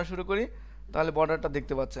থেকে বাড়ানো শুরু করি তাহলে বর্ডারটা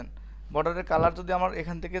দেখতে পাচ্ছেন। বর্ডারের কালার যদি আমার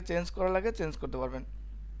এখান থেকে চেঞ্জ করা লাগে চেঞ্জ করতে পারবেন,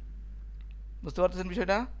 বুঝতে পারতেছেন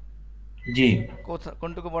বিষয়টা? জি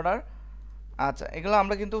কোনটুকু বর্ডার, আচ্ছা এগুলো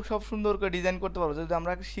আমরা কিন্তু সব সুন্দর করে ডিজাইন করতে পারবো যদি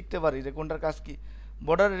আমরা শিখতে পারি যে কোনটার কাজ কি।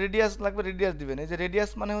 বর্ডার রেডিয়াস লাগবে, রেডিয়াস দিবেন। এই যে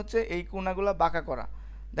রেডিয়াস মানে হচ্ছে এই কোণাগুলো বাঁকা করা।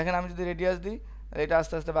 দেখেন আমি যদি রেডিয়াস দিই তাহলে এটা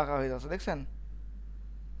আস্তে আস্তে বাঁকা হয়ে যাচ্ছে, দেখছেন?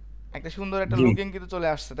 একটা সুন্দর একটা জি লুকিং কিন্তু চলে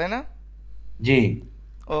আসছে, তাই না? জি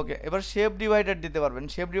ওকে, এবার শেপ ডিভাইডার দিতে পারবেন।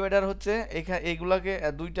 শেপ ডিভাইডার হচ্ছে এইগুলাকে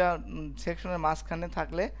দুইটা সেকশনের মাঝখানে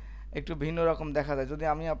থাকলে একটু ভিন্ন রকম দেখা যায়। যদি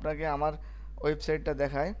আমি আপনাকে আমার ওয়েবসাইটটা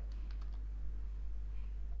দেখাই,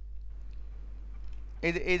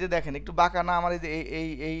 এই যে দেখেন একটু বাঁকা না আমার এই যে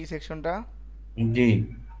এই সেকশনটা, জি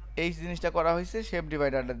এই জিনিসটা করা হয়েছে শেপ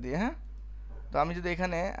ডিভাইডারটা দিয়ে। হ্যাঁ, তো আমি যদি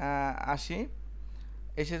এখানে আসি,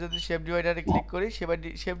 এসে যদি শেপ ডিভাইডারে ক্লিক করি,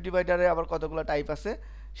 শেপ ডিভাইডারে আবার কতগুলো টাইপ আছে,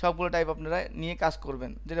 সবগুলো টাইপ আপনারা নিয়ে কাজ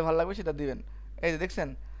করবেন, যেটা ভালো লাগবে সেটা দিবেন। এই যে দেখছেন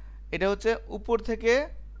এটা হচ্ছে উপর থেকে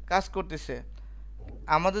কাজ করতেছে।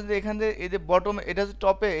 আমাদের যদি এখান থেকে এই যে বটম, এটা হচ্ছে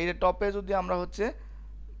টপে, এই যে টপে যদি আমরা হচ্ছে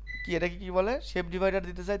কি এটাকে কি বলে শেপ ডিভাইডার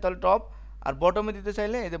দিতে চাই তাহলে টপ, আর বটমে দিতে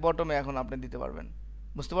চাইলে এই যে বটমে এখন আপনি দিতে পারবেন।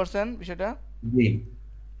 বুঝতে পারছেন বিষয়টা? জি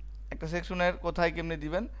একটা সেকশনের কোথায় কেমনি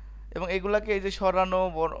দিবেন, এবং এগুলাকে এই যে সরানো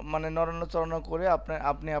মানে নড়ানো চড়ানো করে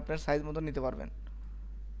আপনি আপনার সাইজ মতো নিতে পারবেন।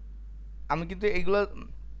 আমি কিন্তু এইগুলো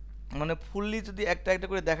মানে ফুললি যদি একটা একটা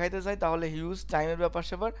করে দেখাইতে চাই তাহলে হিউজ টাইমের ব্যাপার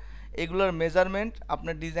স্যাপার, এগুলোর মেজারমেন্ট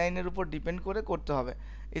আপনার ডিজাইনের উপর ডিপেন্ড করে করতে হবে।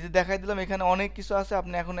 এই যে দেখাই দিলাম এখানে অনেক কিছু আছে,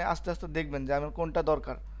 আপনি এখন আস্তে আস্তে দেখবেন যে আমার কোনটা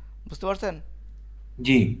দরকার। বুঝতে পারছেন?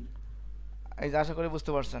 জি এই যে আশা করি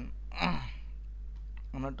বুঝতে পারছেন।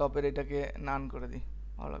 আমরা টপের এটাকে নান করে দিই,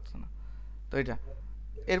 ভালো লাগছে না তো এটা।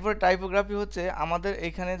 এরপরে টাইপোগ্রাফি হচ্ছে আমাদের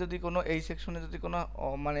এইখানে যদি কোনো এই সেকশনে যদি কোনো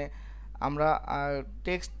মানে আমরা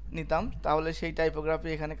টেক্সট নিতাম তাহলে সেই টাইপোগ্রাফি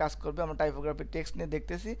এখানে কাজ করবে। আমরা টাইপোগ্রাফি টেক্সট নিয়ে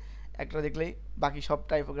দেখতেছি, একটা দেখলেই বাকি সব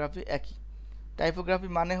টাইপোগ্রাফি একই। টাইপোগ্রাফি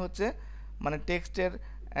মানে হচ্ছে মানে টেক্সটের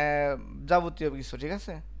যাবতীয় কিছু, ঠিক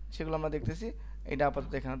আছে, সেগুলো আমরা দেখতেছি। এটা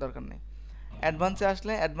আপাতত এখানে দরকার নেই। অ্যাডভান্সে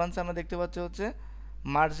আসলে অ্যাডভান্সে আমরা দেখতে পাচ্ছি হচ্ছে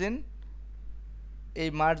মার্জিন। এই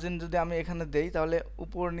মার্জিন যদি আমি এখানে দেই তাহলে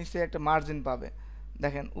উপর নিচে একটা মার্জিন পাবে।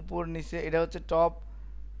 দেখেন উপর নিচে এটা হচ্ছে টপ,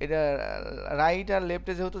 এটা রাইট আর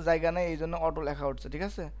লেফটে যেহেতু জায়গা নেই এই জন্য অটো লেখা উঠছে, ঠিক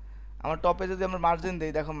আছে। আমার টপে যদি আমরা মার্জিন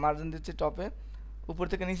দিই, দেখো মার্জিন দিচ্ছি টপে, উপর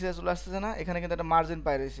থেকে নিচে চলে আসতেছে না, এখানে কিন্তু একটা মার্জিন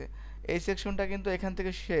পাই রয়েছে। এই সেকশনটা কিন্তু এখান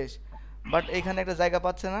থেকে শেষ, বাট এখানে একটা জায়গা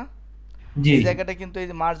পাচ্ছে না। জি এই জায়গাটা কিন্তু এই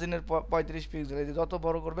যে মার্জিনের 35 পিক্সেল, এই যে যত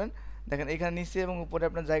বড় করবেন দেখেন এখানে নিচে এবং উপরে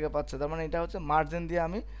আপনার জায়গা পাচ্ছে, তার মানে এটা হচ্ছে মার্জিন দিয়ে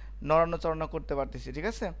আমি নড়ানো চড়ানো করতে পারতেছি, ঠিক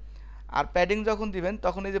আছে। আর প্যাডিং যখন দিবেন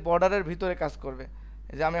তখন এই যে বর্ডারের ভিতরে কাজ করবে।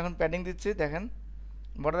 এই যে আমি এখন প্যাডিং দিচ্ছি, দেখেন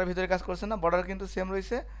বর্ডারের ভিতরে কাজ করছে না, বর্ডার কিন্তু সেম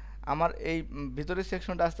রয়েছে। আমার এই ভিতরের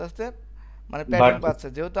সেকশনটা আস্তে আস্তে মানে প্যাডিং বাড়তে পাচ্ছে,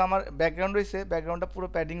 যেহেতু আমার ব্যাকগ্রাউন্ড রয়েছে, ব্যাকগ্রাউন্ডটা পুরো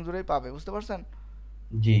প্যাডিং জুড়েই পাবে, বুঝতে পারছেন?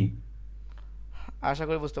 জি আশা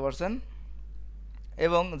করি বুঝতে পারছেন।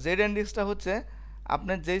 এবং জেড ইন্ডেক্সটা হচ্ছে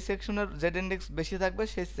আপনার যেই সেকশনের জেড ইন্ডেক্স বেশি থাকবে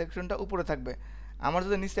সেই সেকশনটা উপরে থাকবে। আমার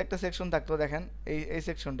যদি নিচে একটা সেকশন থাকতো, দেখেন এই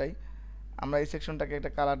সেকশনটাই, আমরা এই সেকশনটাকে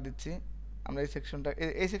একটা কালার দিচ্ছি, আমরা এই সেকশনটা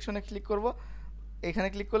এই সেকশনে ক্লিক করব, এখানে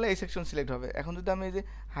ক্লিক করলে এই সেকশন সিলেক্ট হবে। এখন যদি আমি এই যে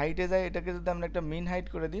হাইটে যাই, এটাকে যদি আমরা একটা মিন হাইট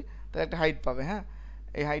করে দিই তাহলে একটা হাইট পাবে। হ্যাঁ,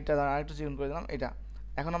 এই হাইটটা আরেকটু চিকন করে দিলাম এটা।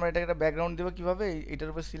 এখন আমরা এটাকে একটা ব্যাকগ্রাউন্ড দেবো কীভাবে, এইটার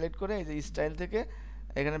উপর সিলেক্ট করে এই যে স্টাইল থেকে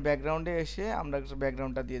এখানে ব্যাকগ্রাউন্ডে এসে আমরা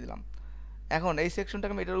ব্যাকগ্রাউন্ডটা দিয়ে দিলাম। এখন এই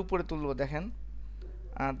সেকশনটাকে আমি এটার উপরে তুলবো, দেখেন।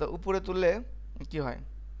 তো উপরে তুললে কি হয়,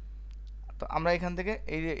 তো আমরা এখান থেকে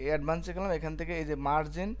এই যে অ্যাডভান্সে গেলাম, এখান থেকে এই যে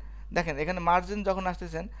মার্জিন, দেখেন এখানে মার্জিন যখন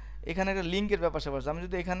আসতেছেন এখানে একটা লিঙ্কের ব্যাপার স্যাপার আছে। আমি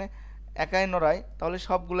যদি এখানে একাই নড়াই তাহলে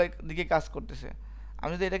সবগুলো দিকে কাজ করতেছে।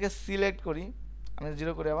 আমি যদি এটাকে সিলেক্ট করি, আমি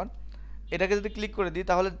জিরো করি আবার, এটাকে যদি ক্লিক করে দিই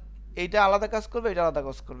তাহলে এইটা আলাদা কাজ করবে, এটা আলাদা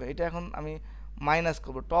কাজ করবে। এটা এখন আমি মাইনাস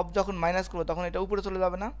করবো, টপ যখন মাইনাস করবো তখন এটা উপরে চলে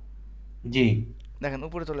যাবে না? জি দেখেন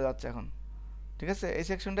উপরে চলে যাচ্ছে এখন, ঠিক আছে? এই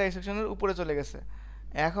সেকশনটা এই সেকশনের উপরে চলে গেছে।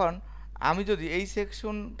 এখন আমি যদি এই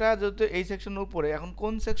সেকশনটা, যদি এই সেকশনের উপরে, এখন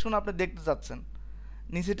কোন সেকশন আপনি দেখতে চাচ্ছেন?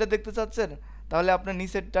 নিচেরটা দেখতে চাচ্ছেন, তাহলে আপনি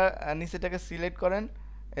নিচেরটাকে সিলেক্ট করেন,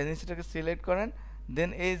 এই নিচেরটাকে সিলেক্ট করেন, দেন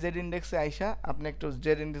এই জেড ইন্ডেক্সে আইসা আপনি একটু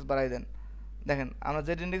জেড ইন্ডেক্স বাড়াই দেন। দেখেন আমার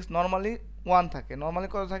জেড ইন্ডেক্স নর্মালি 1 থাকে, নর্মালি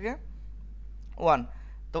কত থাকে? 1।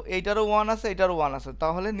 তো এইটারও 1 আছে, এইটারও 1 আছে,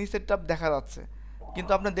 তাহলে নিচেরটা দেখা যাচ্ছে।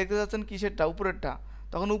 কিন্তু আপনি দেখতে চাচ্ছেন কিসেরটা? উপরেরটা।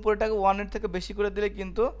 তখন উপরেরটাকে 1-এর থেকে বেশি করে দিলে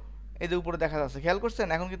কিন্তু এই যে উপরে দেখা যাচ্ছে, খেয়াল করছেন?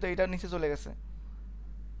 এখন কিন্তু এইটা নিচে চলে গেছে,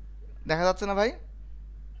 দেখা যাচ্ছে না ভাই?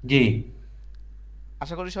 জি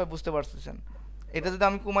আশা করি সবাই বুঝতে পারতেছেন। এটা যদি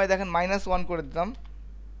আমি কমাই, দেখেন -1 করে দিতাম,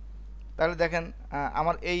 তাহলে দেখেন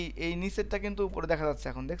আমার এই নিচেরটা কিন্তু উপরে দেখা যাচ্ছে।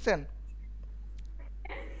 এখন দেখছেন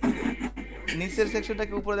নিচের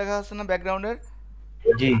সেকশনটাকে উপরে দেখা যাচ্ছে না ব্যাকগ্রাউন্ডের?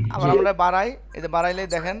 জি আবার আমরা বাড়াই, এই যে বাড়াইলেই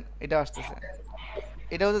দেখেন এটা আসতেছে।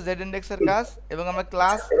 এটা হচ্ছে জেড ইন্ডেক্সের কাজ। এবং আমরা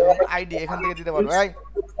ক্লাস এবং আইডি এখান থেকে দিতে পারবো। এই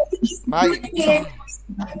ভাই,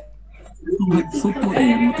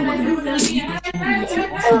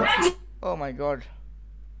 ও মাই গড,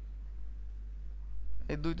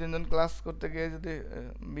 এই 2-3 জন ক্লাস করতে গিয়ে যদি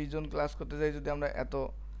 20 জন ক্লাস করতে যাই, যদি আমরা এত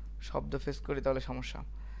শব্দ ফেস করি তাহলে সমস্যা।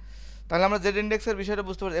 তাহলে আমরা জেড ইন্ডেক্সের বিষয়টা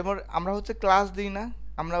বুঝতে পারি। এবার আমরা হচ্ছে ক্লাস দিই না,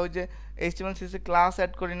 আমরা ওই যে এইচটিএমএল সিএসএস ক্লাস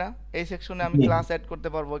অ্যাড করি না? এই সেকশনে আমি জি ক্লাস অ্যাড করতে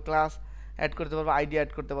পারবো, ক্লাস অ্যাড করতে পারবো, আইডি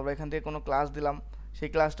অ্যাড করতে পারবো। এখান থেকে কোনো ক্লাস দিলাম, সেই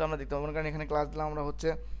ক্লাসটা আমরা দেখতে পাবো। কারণ এখানে ক্লাস দিলাম আমরা হচ্ছে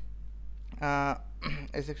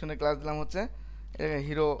এই সেকশনে ক্লাস দিলাম হচ্ছে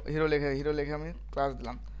হিরো লেখে আমি ক্লাস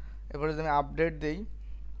দিলাম। এরপরে যদি আমি আপডেট দিই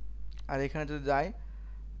আর এখানে যদি যাই,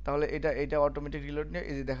 তাহলে এটা অটোমেটিক রিলোড নিয়ে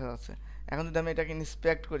এই যে দেখা যাচ্ছে। এখন যদি আমি এটাকে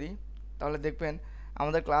ইন্সপেক্ট করি তাহলে দেখবেন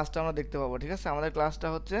আমাদের ক্লাসটা আমরা দেখতে পাবো, ঠিক আছে? আমাদের ক্লাসটা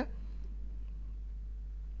হচ্ছে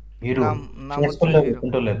হিরো নাম নাম শেষ হচ্ছে করলে হিরো।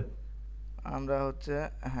 কন্ট্রোল এফ আমরা হচ্ছে,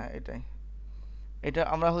 হ্যাঁ এটা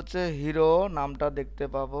আমরা হচ্ছে হিরো নামটা দেখতে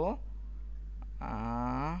পাবো।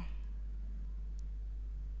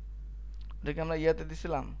 এটা কি আমরা ইয়াতে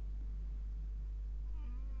দিছিলাম?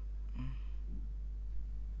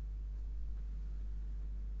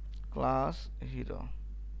 ক্লাস হিরো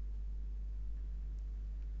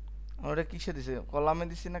আমরা ওটা কিসে দিছি? কলামে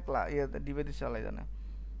দিছি না ইয়াতে ডিবে দিছি? আলাই জানে।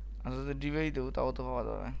 আর যদি ডিবেই দেবো তাও তো পাওয়া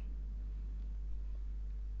যাবে।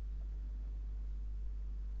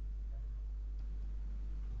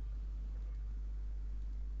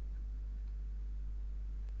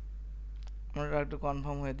 আমরা একটু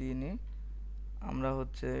কনফার্ম হয়ে দিয়ে নিই। আমরা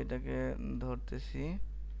হচ্ছে এটাকে ধরতেছি,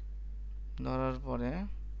 ধরার পরে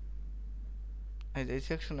এই যে এই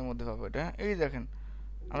সেকশনের মধ্যে পাবো এটা। এই দেখেন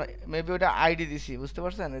আমরা মেবি ওটা আইডি দিছি, বুঝতে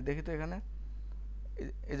পারছেন? দেখি তো এখানে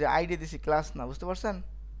এই যে আইডি দিছি, ক্লাস না, বুঝতে পারছেন?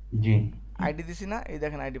 জি আইডি দিছি না, এই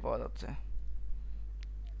দেখেন আইডি পাওয়া যাচ্ছে।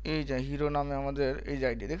 এই যে হিরো নামে আমাদের এই যে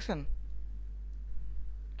আইডি, দেখছেন?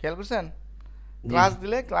 খেয়াল করছেন? জি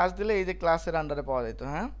ক্লাস দিলে এই যে ক্লাসের আন্ডারে পাওয়া যেত।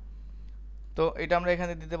 হ্যাঁ, তো এটা আমরা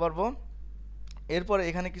এখানে দিতে পারবো। এরপরে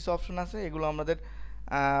এখানে কিছু অপশন আছে, এগুলো আমাদের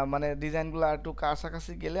মানে ডিজাইনগুলো একটু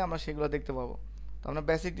কাছাকাছি গেলে আমরা সেগুলো দেখতে পাবো। তো আমরা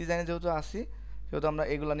বেসিক ডিজাইনে যেহেতু আসি, সেহেতু আমরা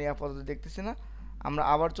এগুলো নিয়ে আপাতত দেখতেছি না। আমরা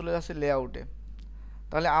আবার চলে যাচ্ছি লেআউটে।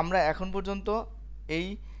 তাহলে আমরা এখন পর্যন্ত এই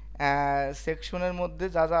সেকশনের মধ্যে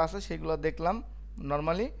যা যা আছে সেগুলো দেখলাম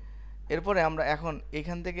নর্মালি। এরপরে আমরা এখন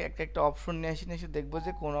এখান থেকে একটা একটা অপশন নিয়ে এসে দেখবো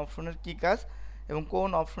যে কোন অপশনের কী কাজ এবং কোন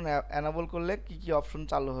অপশন অ্যানাবল করলে কী কী অপশন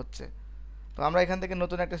চালু হচ্ছে। তো আমরা এখান থেকে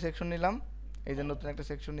নতুন একটা সেকশন নিলাম, এই যে নতুন একটা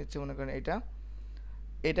সেকশন নিচ্ছি, মনে করেন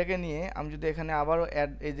এটাকে নিয়ে আমি যদি এখানে আবারও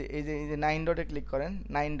অ্যাড এই যে 9 ডটে ক্লিক করেন,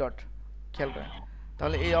 9 ডট খেয়াল করেন,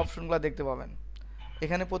 তাহলে এই অপশনগুলো দেখতে পাবেন।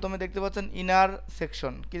 এখানে প্রথমে দেখতে পাচ্ছেন ইনার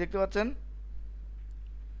সেকশন, কি দেখতে পাচ্ছেন?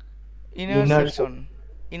 Inner inner section.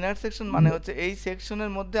 Inner section মানে হচ্ছে এই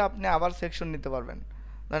সেকশনের মধ্যে আপনি আবার সেকশন নিতে পারবেন।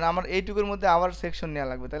 ধরেন আমার এইটুকুর মধ্যে আবার সেকশন নেওয়া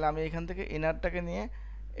লাগবে, তাহলে আমি এখান থেকে ইনারটাকে নিয়ে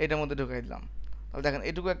এটার মধ্যে ঢুকাই দিলাম। তাহলে দেখেন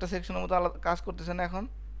এইটুকু একটা সেকশনের মধ্যে আলাদা কাজ করতেছে না এখন,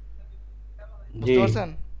 জি বুঝতে পারছেন?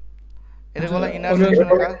 এটা আচ্ছা, বলা ইনার ওগুলো-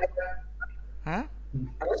 সেকশনের কাজ। হ্যাঁ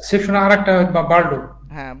সেকশন আরেকটা বাড়লো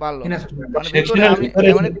হ্যাঁ বাড়লো, ইনার সেকশন। মানে ভিতরে সেকশনের আমি ভিতরে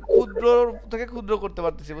মানে ক্ষুদ্র থেকে ক্ষুদ্র করতে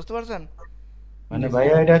পারতেছি, বুঝতে পারছেন? মানে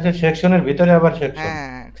ভাইয়া এটা হচ্ছে সেকশনের ভিতরে আবার সেকশন। হ্যাঁ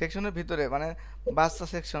হ্যাঁ সেকশনের ভিতরে মানে বাচ্চা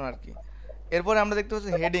সেকশন আর কি। এরপরে আমরা দেখতে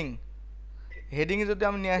পাচ্ছি হেডিং। হেডিংয়ে যদি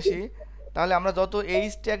আমি নিয়ে আসি, তাহলে আমরা যত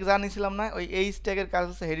এইচ ট্যাগ জানিয়েছিলাম না, ওই এইচ ট্যাগের কাজ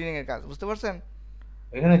হচ্ছে হেডিং এর কাজ, বুঝতে পারছেন?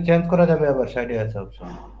 এখানে চেঞ্জ করা যাবে, আবার সাইডে আছে অপশন।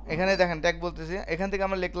 এখানে দেখেন ট্যাগ বলতেছি, এখান থেকে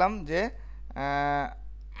আমরা লিখলাম যে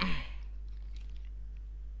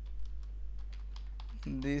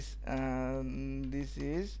this this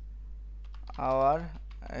is our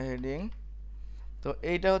heading. তো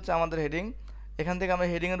এইটা হচ্ছে আমাদের হেডিং। এখান থেকে আমরা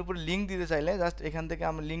হেডিংয়ের উপর লিঙ্ক দিতে চাইলে জাস্ট এখান থেকে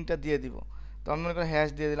আমরা লিঙ্কটা দিয়ে দিব। তো আমি মনে করি হ্যাশ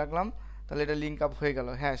দিয়ে রাখলাম, তাহলে এটা লিঙ্ক আপ হয়ে গেল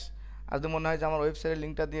হ্যাশ। আর যদি মনে হয় যে আমার ওয়েবসাইটের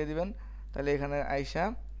লিঙ্কটা দিয়ে দিবেন, তাহলে এখানে আইসা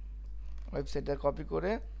ওয়েবসাইটটা কপি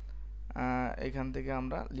করে এখান থেকে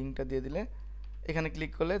আমরা লিঙ্কটা দিয়ে দিলে এখানে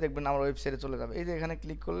ক্লিক করলে দেখবেন আমার ওয়েবসাইটে চলে যাবে। এই যে এখানে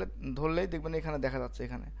ক্লিক করলে ধরলেই দেখবেন এখানে দেখা যাচ্ছে,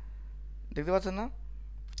 এখানে দেখতে পাচ্ছেন না?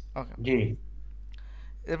 ওকে। জি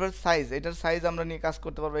এরপর সাইজ, এটার সাইজ আমরা নিয়ে কাজ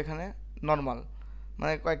করতে পারবো এখানে নর্মাল,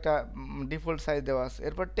 মানে কয়েকটা ডিফল্ট সাইজ দেওয়া আছে।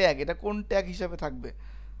 এরপর ট্যাগ, এটা কোন ট্যাগ হিসাবে থাকবে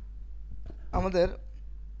আমাদের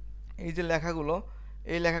এই যে লেখাগুলো,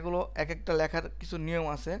 এই লেখাগুলো এক একটা লেখার কিছু নিয়ম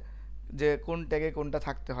আছে যে কোন ট্যাগে কোনটা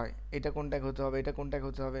থাকতে হয়, এটা কোন ট্যাগ হতে হবে, এটা কোন ট্যাগ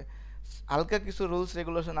হতে হবে। হালকা কিছু রুলস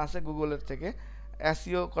রেগুলেশন আছে গুগলের থেকে,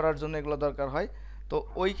 এসইও করার জন্য এগুলো দরকার হয়। তো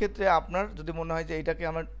ওই ক্ষেত্রে আপনার যদি মনে হয় যে এইটাকে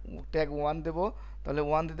আমরা ট্যাগ 1 দেব, তাহলে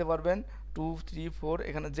 1 দিতে পারবেন, 2 3 4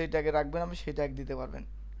 এখানে যে ট্যাগে রাখবেন আমি সেই ট্যাগ দিতে পারবেন।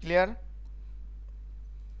 ক্লিয়ার?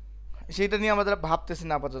 সেইটা নিয়ে আমরা ভাবতেছি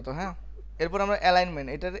না আপাতত। হ্যাঁ, এরপর আমরা অ্যালাইনমেন্ট,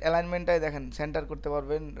 এটার অ্যালাইনমেন্টটাই দেখেন সেন্টার করতে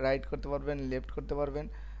পারবেন, রাইট করতে পারবেন, লেফট করতে পারবেন,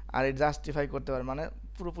 আর এই জাস্টিফাই করতে পারবেন, মানে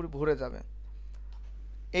পুরোপুরি ভরে যাবে।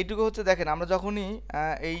 এইটুকু হচ্ছে দেখেন আমরা যখনই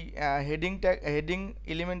এই হেডিং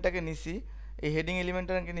এলিমেন্টটাকে নিছি, এই হেডিং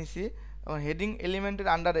এলিমেন্টটাকে নিছি, তখন হেডিং এলিমেন্টের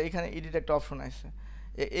আন্ডারে এখানে এডিট একটা অপশন আছে।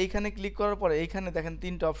 এইখানে ক্লিক করার পরে এইখানে দেখেন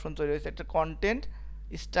তিনটা অপশন তৈরি হয়েছে, একটা কন্টেন্ট,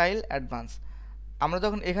 স্টাইল, অ্যাডভান্স। আমরা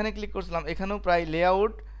যখন এখানে ক্লিক করছিলাম এখানেও প্রায়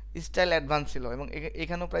লেআউট, স্টাইল, অ্যাডভান্স ছিল, এবং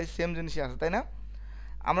এখানেও প্রায় সেম জিনিসই আছে, তাই না?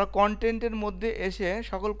 আমরা কন্টেন্টের মধ্যে এসে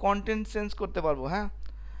সকল কন্টেন্ট চেঞ্জ করতে পারবো। হ্যাঁ,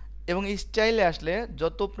 এবং স্টাইলে আসলে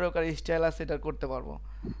যত প্রকার স্টাইল আছে এটা করতে পারবো।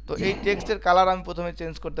 তো এই টেক্সটের কালার আমি প্রথমে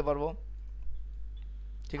চেঞ্জ করতে পারবো,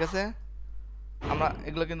 ঠিক আছে? আমরা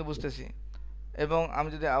এগুলো কিন্তু বুঝতেছি। এবং আমি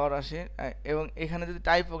যদি আবার আসি, এবং এখানে যদি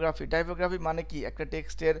টাইপোগ্রাফি মানে কি, একটা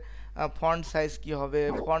টেক্সটের ফন্ট সাইজ কি হবে,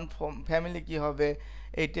 ফন্ট ফ্যামিলি কি হবে,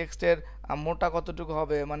 এই টেক্সটের মোটা কতটুকু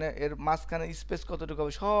হবে, মানে এর মাঝখানে স্পেস কতটুকু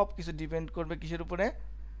হবে, সব কিছু ডিপেন্ড করবে কিসের উপরে?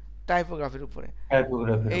 টাইপোগ্রাফির উপরে।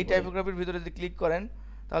 টাইপোগ্রাফির এই উপরে। টাইপোগ্রাফির ভিতরে যদি ক্লিক করেন,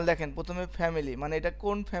 তাহলে দেখেন প্রথমে ফ্যামিলি, মানে এটা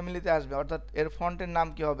কোন ফ্যামিলিতে আসবে, অর্থাৎ এর ফন্টের নাম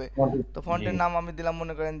কি হবে। তো জি ফন্টের নাম আমি দিলাম,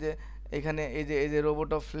 মনে করেন যে এখানে এই যে রোবট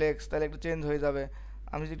অফ ফ্লেক্স, তাহলে একটু চেঞ্জ হয়ে যাবে।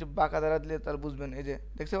 আমি যদি একটু বাঁকা দ্বারা দিলে তাহলে বুঝবেন, এই যে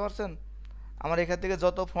দেখতে পাচ্ছেন আমার এখান থেকে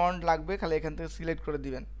যত ফন্ট লাগবে খালি এখান থেকে সিলেক্ট করে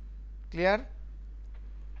দিবেন। ক্লিয়ার?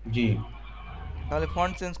 জি তাহলে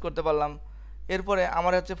ফন্ট চেঞ্জ করতে পারলাম। এরপরে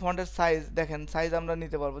আমার হচ্ছে ফন্টের সাইজ, দেখেন সাইজ আমরা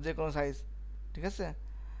নিতে পারবো যে কোনো সাইজ, ঠিক আছে?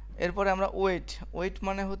 এরপরে আমরা ওয়েট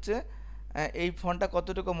মানে হচ্ছে এই ফন্টটা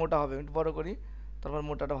কতটুকু মোটা হবে, একটু বড় করি, তারপর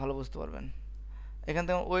মোটাটা ভালো বুঝতে পারবেন। এখান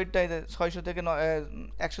থেকে ওয়েটটা 600 থেকে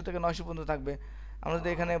 100 থেকে 900 পর্যন্ত থাকবে। আমরা যদি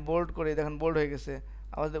এখানে বোল্ড করি, দেখেন বোল্ড হয়ে গেছে।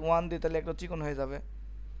 আবার যদি 1 দিই তাহলে একটু চিকন হয়ে যাবে।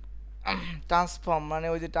 ট্রান্সফর্ম মানে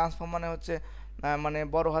ওই যে ট্রান্সফর্ম মানে হচ্ছে মানে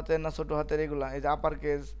বড় হাতের না ছোট হাতের, এগুলা এই যে আপার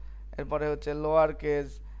কেস, এরপরে হচ্ছে লোয়ার কেস,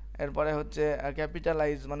 এরপরে হচ্ছে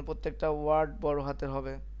ক্যাপিটালাইজ, মানে প্রত্যেকটা ওয়ার্ড বড় হাতের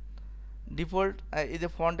হবে। ডিফল্ট এই যে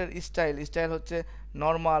ফন্টের স্টাইল হচ্ছে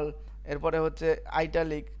নর্মাল, এরপরে হচ্ছে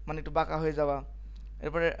আইটালিক মানে একটু বাঁকা হয়ে যাওয়া,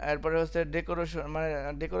 এরপরে হচ্ছে ডেকোরেশন, মানে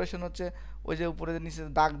ডেকোরেশন হচ্ছে ওই যে উপরে নিচে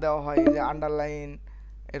দাগ দেওয়া হয়, এই যে আন্ডারলাইন,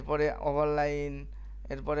 এরপরে ওভারলাইন,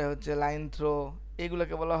 এরপরে হচ্ছে লাইন থ্রো,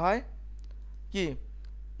 এইগুলোকে বলা হয় কি?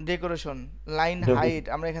 ডেকোরেশন। লাইন হাইট,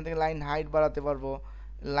 আমরা এখান থেকে লাইন হাইট বাড়াতে পারবো,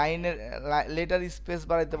 লাইনের লেটার স্পেস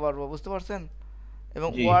বাড়াইতে পারবো, বুঝতে পারছেন? এবং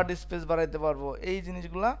জি ওয়ার্ড স্পেস বাড়াইতে পারবো। এই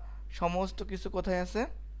জিনিসগুলা সমস্ত কিছু কোথায় আছে?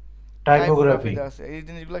 টাইপোগ্রাফি। টাইপোগ্রাফিতে আছে। এই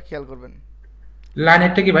জিনিসগুলো খেয়াল করবেন। লাইন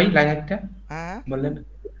হেডটা কি ভাই? লাইন হেডটা হ্যাঁ, বললেন,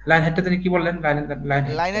 লাইন হেডটা তিনি কি বললেন? লাইন লাইন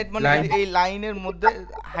লাইন হাইট মানে লাইন এই লাইনের মধ্যে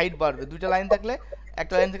হাইট বাড়বে। দুইটা লাইন থাকলে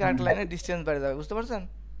একটা লাইন থেকে আরেকটা লাইনের ডিসটেন্স বেড়ে যাবে, বুঝতে পারছেন?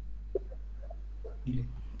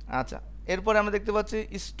 আচ্ছা, এরপরে আমরা দেখতে পাচ্ছি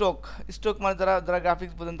স্ট্রোক মানে যারা যারা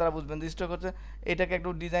গ্রাফিক্স বোঝেন তারা বুঝবেন যে স্ট্রোক হচ্ছে এটাকে একটু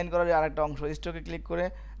ডিজাইন করার আরেকটা অংশ। স্ট্রোকে ক্লিক করে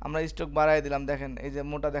আমরা স্ট্রোক বাড়াই দিলাম, দেখেন এই যে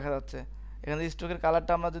মোটা দেখা যাচ্ছে। এখানে স্ট্রোকের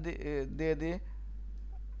কালারটা আমরা যদি দিয়ে দিই,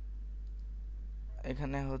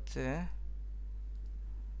 এখানে হচ্ছে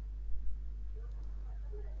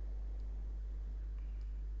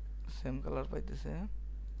সেম কালার পাইতেছে।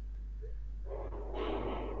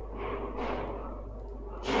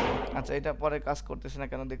 আচ্ছা, এটা পরে কাজ করতেছে না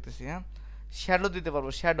কেন দেখতেছি। হ্যাঁ, শ্যাডো দিতে পারবো।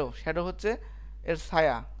 শ্যাডো শ্যাডো হচ্ছে এর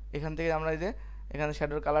ছায়া। এখান থেকে আমরা এই যে এখানে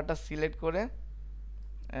শ্যাডোর কালারটা সিলেক্ট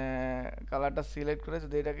করে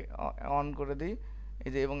যদি এটাকে অন করে দিই,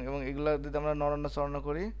 এই যে এবং এবং এগুলো যদি আমরা নড়ানো চড়ানো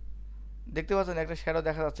করি, দেখতে পাচ্ছেন একটা শ্যাডো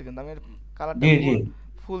দেখা যাচ্ছে। কিন্তু আমি এর কালারটা জি জি ফুল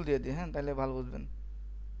ফুল দিয়ে দিই। হ্যাঁ, তাহলে ভালো বুঝবেন।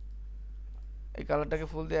 এই কালারটাকে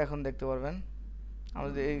ফুল দিয়ে এখন দেখতে পারবেন। আমরা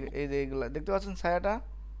যদি এই যে এইগুলা দেখতে পাচ্ছেন ছায়াটা,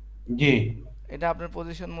 জি এটা আপনার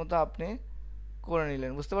পজিশন মতো আপনি করে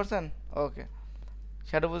নিলেন, বুঝতে পারছেন? ওকে,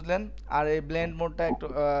 শ্যাডো বুঝলেন। আর এই ব্লেন্ড মোডটা একটু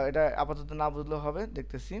এটা আপাতত না বুঝলেও হবে,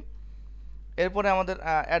 দেখতেছি। এরপরে আমাদের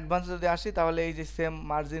অ্যাডভান্স যদি আসি, তাহলে এই যে সেম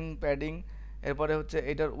মার্জিন, প্যাডিং, এরপরে হচ্ছে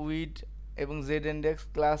এটার উইড এবং জেড ইন্ডেক্স,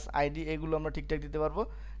 ক্লাস আইডি, এগুলো আমরা ঠিকঠাক দিতে পারবো।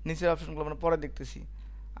 নিচের অপশনগুলো আমরা পরে দেখতেছি।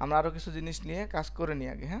 আমরা আরও কিছু জিনিস নিয়ে কাজ করে নিই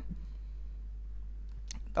আগে। হ্যাঁ,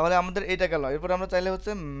 তাহলে আমাদের এইটা গেল। এরপর আমরা চাইলে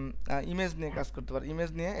হচ্ছে ইমেজ নিয়ে কাজ করতে পারি।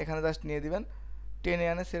 ইমেজ নিয়ে এখানে জাস্ট নিয়ে দিবেন, টেনে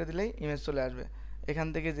আনে ছেড়ে দিলেই ইমেজ চলে আসবে। এখান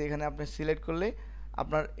থেকে যে এখানে আপনি সিলেক্ট করলেই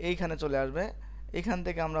আপনার এইখানে চলে আসবে। এখান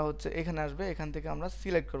থেকে আমরা হচ্ছে এখানে আসবে, এখান থেকে আমরা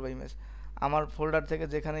সিলেক্ট করবো ইমেজ। আমার ফোল্ডার থেকে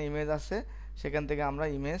যেখানে ইমেজ আছে সেখান থেকে আমরা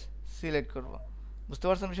ইমেজ সিলেক্ট করব। বুঝতে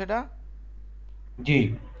পারছেন বিষয়টা? জি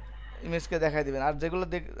ইমেজকে দেখাই দিবেন। আর যেগুলো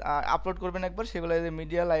আপলোড করবেন একবার, সেগুলো এই যে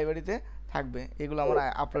মিডিয়া লাইব্রেরিতে থাকবে। এগুলো আমার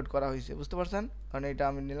আপলোড করা হয়েছে, বুঝতে পারছেন? কারণ এটা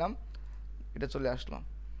আমি নিলাম, এটা চলে আসলো।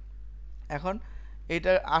 এখন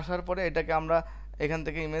এইটা আসার পরে এটাকে আমরা এখান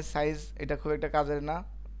থেকে ইমেজ সাইজ, এটা খুব একটা কাজের না,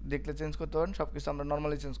 দেখলে চেঞ্জ করতে পারেন। সব কিছু আমরা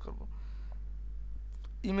নর্মালি চেঞ্জ করব।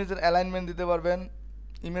 ইমেজের অ্যালাইনমেন্ট দিতে পারবেন,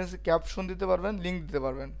 ইমেজ ক্যাপশন দিতে পারবেন, লিঙ্ক দিতে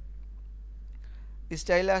পারবেন।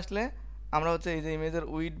 স্টাইলে আসলে আমরা হচ্ছে এই যে ইমেজের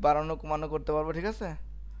উইড বাড়ানো কমানো করতে পারবো, ঠিক আছে?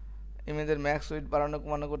 ইমেজের ম্যাক্স উইড বাড়ানো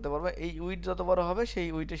কমানো করতে পারবো। এই উইড যত বড় হবে সেই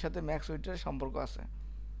উইডের সাথে ম্যাক্স উইডের সম্পর্ক আছে।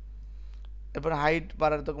 এরপর হাইট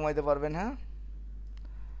বাড়াতে কমাইতে পারবেন। হ্যাঁ,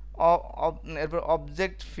 এরপর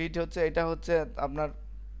অবজেক্ট ফিট হচ্ছে, এটা হচ্ছে আপনার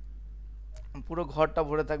পুরো ঘরটা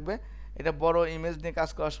ভরে থাকবে। এটা বড় ইমেজ নিয়ে কাজ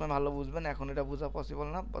করার সময় ভালো বুঝবেন, এখন এটা বোঝা পসিবল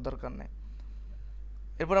না বা দরকার নেই।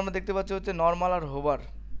 এরপর আমরা দেখতে পাচ্ছি হচ্ছে নর্মাল আর হোভার।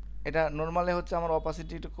 এটা নর্মালে হচ্ছে আমার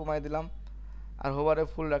অপাসিটি একটু কমাই দিলাম, আর হোভারে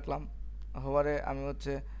ফুল রাখলাম। হোভারে আমি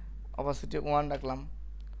হচ্ছে অপাসিটি 1 রাখলাম।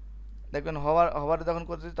 দেখবেন হোভারে যখন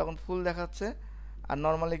করতেছি তখন ফুল দেখাচ্ছে, আর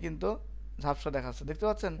নর্মালি কিন্তু ঝাপসা দেখাচ্ছে, দেখতে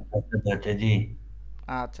পাচ্ছেন? আচ্ছা আচ্ছা, জি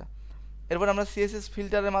আচ্ছা, এরপর আমরা সিএসএস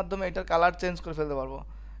ফিল্টারের মাধ্যমে এটার কালার চেঞ্জ করে ফেলতে পারবো।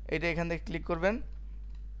 এটা এখান থেকে ক্লিক করবেন,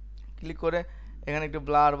 ক্লিক করে এখানে একটু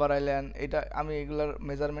ব্লার বাড়াইলেন। এটা আমি এগুলার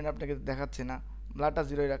মেজারমেন্ট আপনাকে দেখাচ্ছি না, ব্লারটা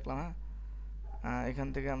 0 রাখলাম। হ্যাঁ, এখান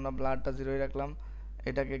থেকে আমরা ব্লারটা 0 রাখলাম।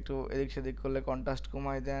 এটাকে একটু এদিক সেদিক করলে কন্ট্রাস্ট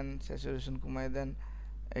কমাই দেন, স্যাচুরেশন কমাই দেন,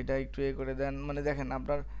 এটা একটু করে দেন। মানে দেখেন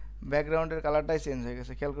আপনার ব্যাকগ্রাউন্ডের কালারটাই চেঞ্জ হয়ে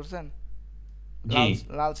গেছে, খেয়াল করছেন? জি লাল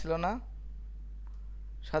লাল ছিল না,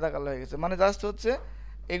 সাদা কালো হয়ে গেছে। মানে জাস্ট হচ্ছে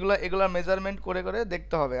এগুলার মেজারমেন্ট করে করে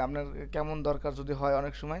দেখতে হবে আপনার কেমন দরকার। যদি হয়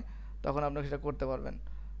অনেক সময়, তখন আপনি সেটা করতে পারবেন।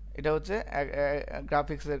 এটা হচ্ছে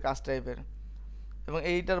গ্রাফিক্সের কাজ টাইপের। এবং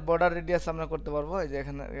এইটার বর্ডার রেডিয়াস আমরা করতে পারবো। এই যে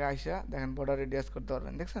এখানে আইসা দেখেন বর্ডার রেডিয়াস করতে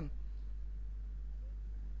পারবেন, দেখছেন?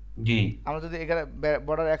 জি আমরা যদি এখানে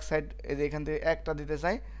বর্ডার এক সাইড, এই যে এখান থেকে একটা দিতে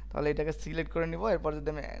চাই, তাহলে এটাকে সিলেক্ট করে নিব। এরপর যদি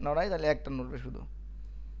আমি নড়াই, তাহলে একটা নড়বে শুধু।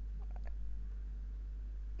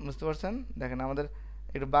 বুঝতে পারছেন? দেখেন আমাদের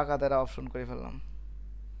একটু বাঁকা দ্বারা অপশন করে ফেললাম।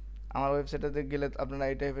 আমার ওয়েবসাইটে গেলে আপনারা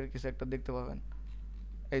এই টাইপের কিছু একটা দেখতে পাবেন।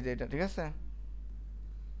 এই যে এটা, ঠিক আছে?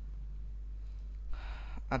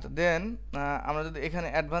 আচ্ছা, দেন আমরা যদি এখানে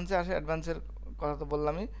অ্যাডভান্সে আসে, অ্যাডভান্সের কথা তো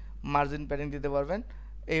বললামই, মার্জিন প্যাডিং দিতে পারবেন।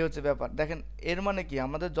 এই হচ্ছে ব্যাপার। দেখেন এর মানে কি,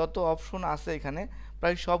 আমাদের যত অপশন আছে এখানে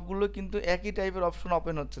প্রায় সবগুলো কিন্তু একই টাইপের অপশন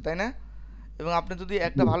ওপেন হচ্ছে, তাই না? এবং আপনি যদি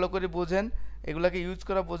একটা ভালো করে বোঝেন, এগুলাকে ইউজ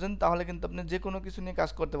করা বোঝেন, তাহলে কিন্তু আপনি যে কোনো কিছু নিয়ে কাজ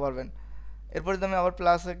করতে পারবেন। এরপরে যদি আমি আবার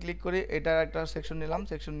প্লাসে ক্লিক করি, এটা একটা সেকশন নিলাম।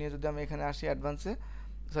 সেকশন নিয়ে যদি আমি এখানে আসি অ্যাডভান্সে,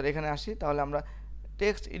 এখানে আসি, তাহলে আমরা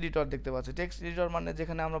টেক্সট এডিটর দেখতে পাচ্ছি। টেক্সট এডিটর মানে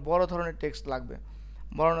যেখানে আমরা বড় ধরনের টেক্সট লাগবে,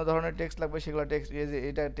 বড় ধরনের টেক্সট লাগবে, সেগুলো টেক্সট, এই যে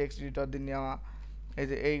এটা টেক্সট এডিটর দিয়ে নেওয়া, এই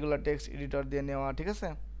যে এইগুলো টেক্সট এডিটর দিয়ে নেওয়া, ঠিক আছে?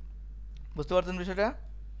 বুঝতে পারছেন বিষয়টা?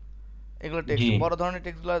 এগুলো টেক্সট, জি বড় ধরনের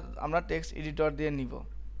টেক্সটগুলো আমরা টেক্সট এডিটর দিয়ে নিব।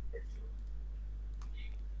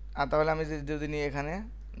 আর তাহলে আমি যদি নিয়ে এখানে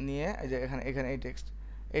নিয়ে এই যে এখানে এখানে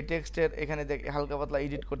এই টেক্সটের এখানে হালকা পাতলা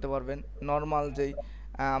এডিট করতে পারবেন। নর্মাল যেই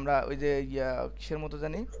আমরা ওই যে কিসের মতো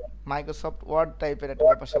জানি, মাইক্রোসফট ওয়ার্ড টাইপের একটা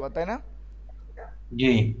ব্যাপার স্যাপার, তাই না?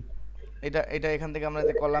 জি এটা এটা এখান থেকে আমরা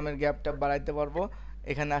যে কলামের গ্যাপটা বাড়াইতে পারবো।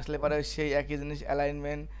 এখানে আসলে পরে সেই একই জিনিস,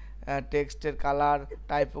 অ্যালাইনমেন্ট, টেক্সটের কালার,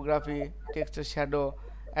 টাইপোগ্রাফি, টেক্সটের শ্যাডো,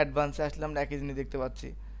 অ্যাডভান্সে আসলে আমরা একই জিনিস দেখতে পাচ্ছি।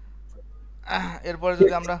 এরপরে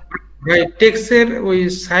যদি আমরা ভাই টেক্সটের ওই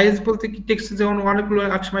সাইজ বলতে কি, টেক্সট যেমন অনেকগুলো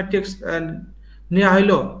একসময় টেক্সট নেওয়া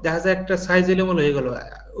হইলো, দেখা যায় একটা সাইজ এলোমেলো হয়ে গেল,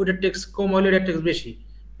 ওটা টেক্সট কম হইলো, এটা টেক্সট বেশি,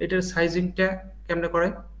 এটার সাইজিংটা কেমনে করে?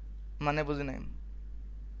 মানে বুঝি নাই।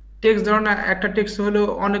 টেক্সট ধরো না, একটা টেক্সট হলো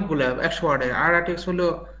অনেকগুলো 100 ওয়ার্ডের, আর একটা টেক্সট হলো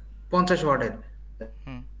 50 ওয়ার্ডের,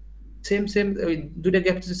 হুম। সেম সেম ওই দুইটা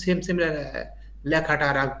গ্যাপ সেম সেম লেখাটা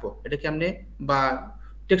রাখবো, এটা কেমনে? বা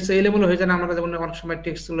টেক্সট এলোমেলো হয়ে যায় না, আমরা যেমন অনেক সময়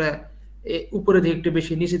টেক্সট গুলো উপরে দিকে একটু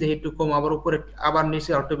বেশি, নিচে দিকে একটু কম, আবার উপরে আবার নিচে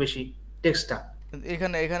আর একটু বেশি টেক্সটটা।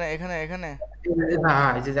 এখানে এখানে এখানে এখানে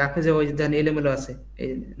হ্যাঁ, এই যে আপনি যে ওই যে দেখেন এলোমেলো আছে এই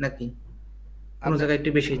নাকি কোনো আপনি জায়গায় একটু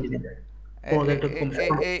বেশি যদি কোনো জায়গায় একটু কম।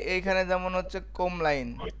 এইখানে যেমন হচ্ছে কম লাইন,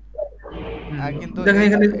 আর কিন্তু দেখেন এই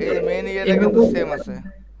এখানে, এই মেইন ইয়েটা এখানে কিন্তু সেম আছে।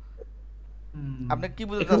 আপনি কি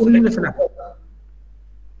বুঝতে এখানে চাচ্ছেন 19 একটু আছে না?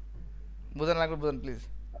 বোঝান, লাগবে বোঝান প্লিজ।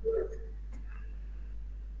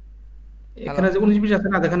 হ্যালো। এখানে যে 19-20 আছে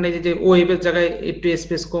না, দেখেন এই যে ওয়েবের জায়গায় একটু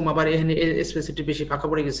স্পেস কম, আবার এখানে স্পেস একটু বেশি ফাঁকা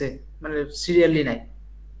পড়ে গেছে, মানে সিরিয়ালি নাই।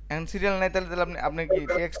 এখন সিরিয়াল নাই, তাহলে তাহলে আপনি আপনি কি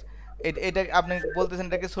টেক্সট এটা আপনি বলতেছেন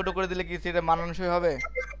এটাকে ছোট করে দিলে কি সেটা মানানসই হবে?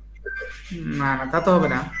 না না, তা তো হবে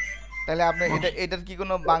না। তাহলে আপনি এটার কি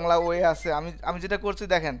কোনো বাংলা ওয়ে আছে? আমি আমি যেটা করছি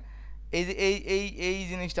দেখেন, এই যে এই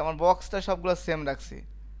জিনিসটা আমার বক্সটা সবগুলো সেম রাখছি,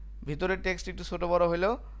 ভিতরে টেক্সট একটু ছোট বড়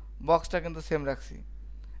হলেও বক্সটা কিন্তু সেম রাখছি।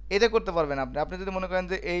 এটা করতে পারবেন আপনি, আপনি যদি মনে করেন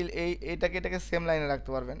যে এটাকে সেম লাইনে রাখতে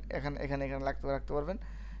পারবেন, এখানে এখানে এখানে রাখতে পারবেন।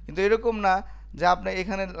 কিন্তু এরকম না যে আপনি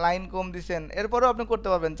এখানে লাইন কম দিছেন, এরপরেও আপনি করতে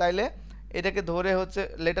পারবেন চাইলে। এটাকে ধরে হচ্ছে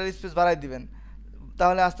লেটার স্পেস বাড়াই দিবেন,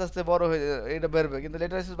 তাহলে আস্তে আস্তে বড় হয়ে এটা বেরবে। কিন্তু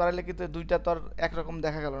লেটার স্পেস বাড়াইলে কিন্তু দুইটা তো আর একরকম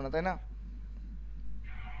দেখা গেল না, তাই না?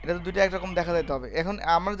 এটা তো দুইটা একরকম দেখা যেতে হবে। এখন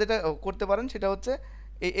আমরা যেটা করতে পারেন সেটা হচ্ছে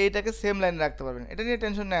এইটাকে সেম লাইনে রাখতে পারবেন, এটা নিয়ে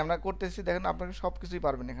টেনশন নেই, আমরা করতেছি দেখেন, আপনাকে সব কিছুই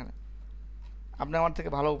পারবেন এখানে। আপনি আমার থেকে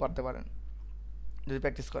ভালোও পারতে পারেন যদি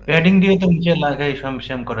প্র্যাকটিস করেন। প্যাডিং দিয়ে তো নিচে লাগাই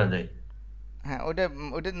সেম করা যায়। হ্যাঁ,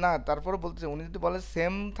 ওইটা না, তারপরে বলতেছি উনি যদি বলে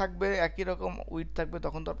সেম থাকবে একই রকম উইথ থাকবে,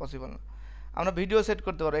 তখন তো আর পসিবল না। আমরা ভিডিও সেট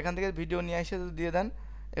করতে পারবো, এখান থেকে ভিডিও নিয়ে এসে যদি দিয়ে দেন,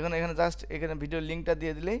 এখানে এখানে জাস্ট এখানে ভিডিও লিঙ্কটা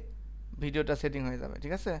দিয়ে দিলেই ভিডিওটা সেটিং হয়ে যাবে,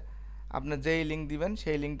 ঠিক আছে? আপনার যেই লিঙ্ক দিবেন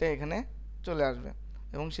সেই লিঙ্কটা এখানে চলে আসবে,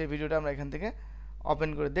 এবং সেই ভিডিওটা আমরা এখান থেকে ওপেন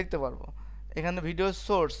করে দেখতে পারবো। এখানে ভিডিও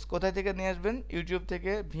সোর্স কোথায় থেকে নিয়ে আসবেন? ইউটিউব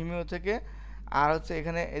থেকে, ভিমিও থেকে, আর হচ্ছে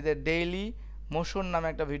এখানে এদের ডেইলি মোশন নামে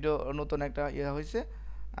একটা ভিডিও নতুন একটা ইয়ে হয়েছে,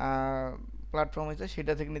 প্ল্যাটফর্ম হয়েছে,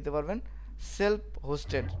 সেটা থেকে নিতে পারবেন। সেলফ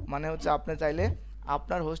হোস্টেড মানে হচ্ছে আপনি চাইলে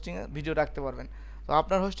আপনার হোস্টিংয়ে ভিডিও রাখতে পারবেন। তো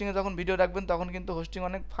আপনার হোস্টিংয়ে যখন ভিডিও রাখবেন তখন কিন্তু হোস্টিং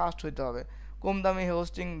অনেক ফাস্ট হইতে হবে। কম দামি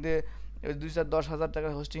হোস্টিং দিয়ে 2-10 হাজার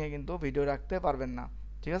টাকার হোস্টিংয়ে কিন্তু ভিডিও রাখতে পারবেন না,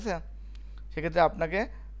 ঠিক আছে? সেক্ষেত্রে আপনাকে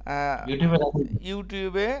ইউটিউবে রাখাই,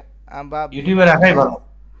 ইউটিউবে বা ইউটিউবে রাখাই ভালো।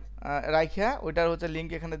 রাইখা ওইটার হচ্ছে লিঙ্ক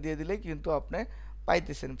এখানে দিয়ে দিলেই কিন্তু আপনি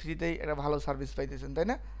পাইতেছেন, ফ্রিতেই একটা ভালো সার্ভিস পাইতেছেন, তাই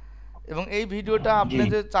না? এবং এই ভিডিওটা আপনি জি,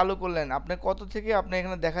 যে চালু করলেন, আপনি কত থেকে আপনি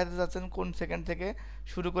এখানে দেখাতে চাচ্ছেন, কোন সেকেন্ড থেকে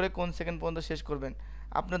শুরু করে কোন সেকেন্ড পর্যন্ত শেষ করবেন।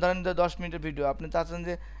 আপনি ধরেন যে 10 মিনিটের ভিডিও, আপনি চাচ্ছেন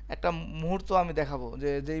যে একটা মুহূর্ত আমি দেখাবো, যে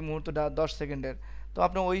যেই মুহূর্তটা 10 সেকেন্ডের, তো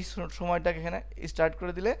আপনি ওই সময়টাকে এখানে স্টার্ট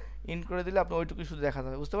করে দিলে, ইন করে দিলে আপনি ওইটুকু শুধু দেখা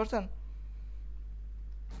যাবে, বুঝতে পারছেন?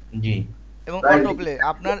 জি। এবং অটো প্লে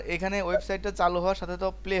আপনার এখানে ওয়েবসাইটটা চালু হওয়ার সাথে তো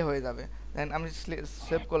প্লে হয়ে যাবে। দেন আমি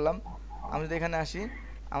সেভ করলাম, আমি যদি এখানে আসি,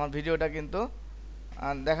 আমার ভিডিওটা কিন্তু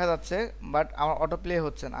দেখা যাচ্ছে, বাট আমার অটো প্লে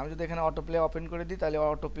হচ্ছে না। আমি যদি এখানে অটো প্লে ওপেন করে দিই তাহলে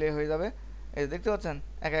অটো প্লে হয়ে যাবে। এই যে দেখতে পাচ্ছেন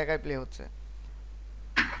একা একাই প্লে হচ্ছে।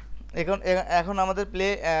 এখন এখন আমাদের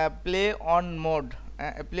play on mode,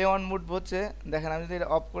 play on mode হচ্ছে, দেখেন আমি যদি এটা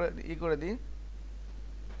অফ করে করে দিই।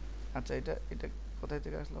 আচ্ছা, এটা এটা কোথায়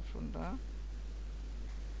থেকে আসলো অপশনটা?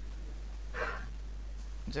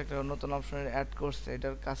 যে একটা নতুন অপশন অ্যাড করছে,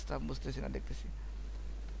 এটার কাজটা বুঝতেছি না, দেখতেছি।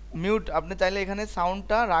 মিউট, আপনি চাইলে এখানে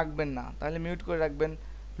সাউন্ডটা রাখবেন না, তাহলে মিউট করে রাখবেন।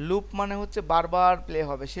 লুপ মানে হচ্ছে বারবার প্লে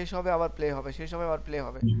হবে, শেষ হবে আবার প্লে হবে, শেষ হবে আবার প্লে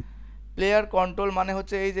হবে। প্লেয়ার কন্ট্রোল মানে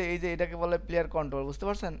হচ্ছে এই যে এটাকে বলে প্লেয়ার কন্ট্রোল, বুঝতে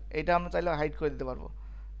পারছেন? এটা আমরা চাইলে হাইড করে দিতে পারবো।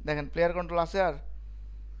 দেখেন প্লেয়ার কন্ট্রোল আছে, আর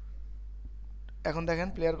এখন দেখেন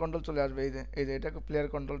প্লেয়ার কন্ট্রোল চলে আসবে, এই যে এটা প্লেয়ার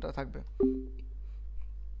কন্ট্রোলটা থাকবে।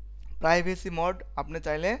 প্রাইভেসি মোড, আপনি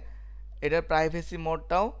চাইলে এটার প্রাইভেসি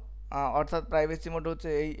মোডটাও, অর্থাৎ প্রাইভেসি মোড হচ্ছে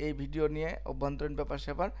এই ভিডিও নিয়ে অভ্যন্তরীণ ব্যাপার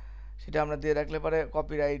স্যাপার, সেটা আমরা দিয়ে রাখলে পারে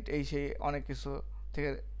কপিরাইট এই সেই অনেক কিছু থেকে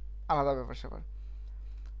আলাদা ব্যাপার স্যাপার।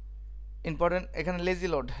 ইম্পর্টেন্ট, এখানে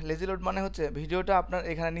লেজি লোড মানে হচ্ছে ভিডিওটা আপনার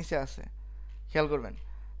এখানে নিচে আছে, খেয়াল করবেন।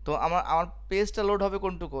 তো আমার পেজটা লোড হবে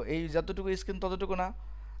কোনটুকু, এই যতটুকু স্ক্রিন ততটুকু না।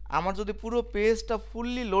 আমার যদি পুরো পেজটা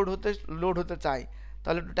ফুললি লোড হতে চাই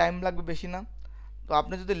তাহলে একটু টাইম লাগবে বেশি না? তো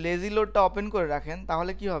আপনি যদি লেজি লোডটা ওপেন করে রাখেন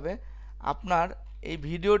তাহলে কি হবে, আপনার এই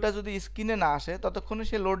ভিডিওটা যদি স্ক্রিনে না আসে ততক্ষণে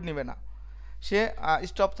সে লোড নেবে না, সে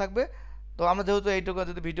স্টপ থাকবে। তো আমরা যেহেতু এইটুকু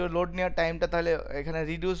যদি ভিডিও লোড নেওয়ার টাইমটা তাহলে এখানে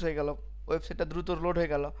রিডিউস হয়ে গেল, ওয়েবসাইটটা দ্রুত লোড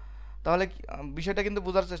হয়ে গেল, তাহলে বিষয়টা কিন্তু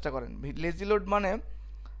বোঝার চেষ্টা করেন। লেজি লোড মানে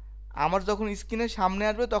আমার যখন স্ক্রিনের সামনে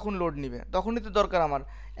আসবে তখন লোড নিবে, তখনই তো দরকার আমার।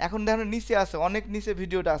 এখন দেখেন নিচে আছে, অনেক নিচে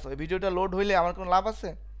ভিডিওটা আছে, ওই ভিডিওটা লোড হইলে আমার কোনো লাভ আছে?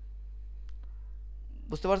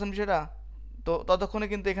 বুঝতে পারছেন বিষয়টা? তো ততক্ষণে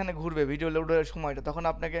কিন্তু এখানে ঘুরবে ভিডিও লোডের সময়টা, তখন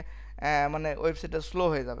আপনাকে মানে ওয়েবসাইটটা স্লো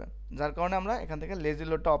হয়ে যাবে, যার কারণে আমরা এখান থেকে লেজি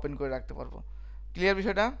লোডটা ওপেন করে রাখতে পারবো। ক্লিয়ার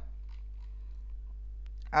বিষয়টা?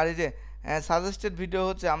 আর এই যে সাজেস্টেড ভিডিও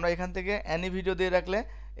হচ্ছে, আমরা এখান থেকে অ্যানি ভিডিও দিয়ে রাখলে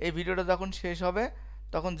এই ভিডিওটা যখন শেষ হবে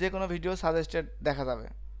তখন যে কোনো ভিডিও সাজেস্টেড দেখা যাবে।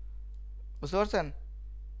 বুঝতে পারছেন?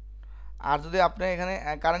 আর যদি আপনি এখানে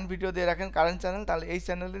কারেন্ট ভিডিও দিয়ে রাখেন, কারেন্ট চ্যানেল, তাহলে এই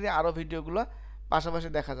চ্যানেলেরই আরও ভিডিওগুলো পাশাপাশি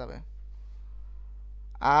দেখা যাবে।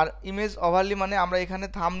 আর ইমেজ ওভারলি মানে আমরা এখানে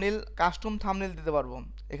থাম্বনেল, কাস্টম থাম্বনেল দিতে পারবো।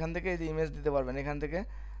 এখান থেকে এই যে ইমেজ দিতে পারবেন, এখান থেকে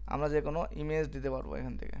আমরা যে কোনো ইমেজ দিতে পারবো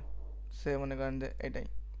এখান থেকে। সে মনে করেন যে এটাই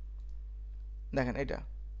দেখেন, এটা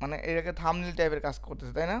মানে এটাকে থাম্বনেল টাইপের কাজ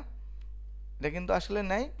করতেছে, তাই না? এটা কিন্তু আসলে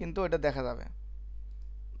নাই, কিন্তু এটা দেখা যাবে।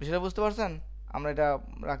 বিষয়টা বুঝতে পারছেন? আমরা এটা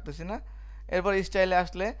রাখতেছি না। এরপর স্টাইলে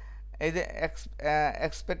আসলে এই যে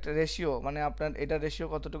এক্সপেক্ট রেশিও, মানে আপনার এটা রেশিও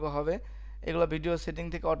কতটুকু হবে, এগুলো ভিডিও সেটিং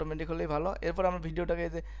থেকে অটোমেটিক হলেই ভালো। এরপর আমরা ভিডিওটাকে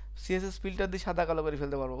এই যে সিএসএস ফিল্টার দিয়ে সাদা কালো করে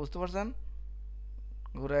ফেলতে পারবো। বুঝতে পারছেন?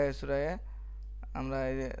 ঘুরায় সুরায়ে আমরা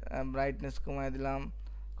এই যে ব্রাইটনেস কমায় দিলাম,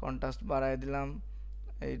 কন্ট্রাস্ট বাড়ায় দিলাম,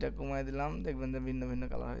 এইটা কমায় দিলাম, দেখবেন যে ভিন্ন ভিন্ন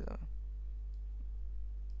কালার হয়ে যাবে।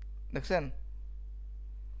 দেখছেন?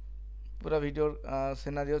 পুরো ভিডিওর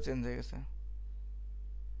সিনারিও চেঞ্জ হয়ে গেছে,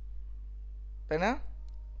 তাই না?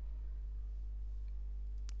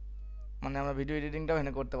 মানে আমরা ভিডিও এডিটিংটাও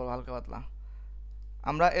এখানে করতে পারবো হালকা পাতলা।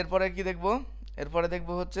 আমরা এরপরে কি দেখব? এরপরে দেখব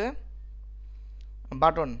হচ্ছে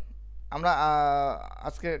বাটন। আমরা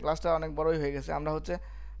আজকে ক্লাসটা অনেক বড়ই হয়ে গেছে। আমরা হচ্ছে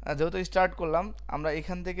যেহেতু স্টার্ট করলাম, আমরা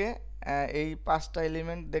এখান থেকে এই 5টা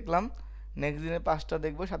এলিমেন্ট দেখলাম, নেক্সট দিনে 5টা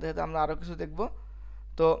দেখব, সাথে সাথে আমরা আরও কিছু দেখব।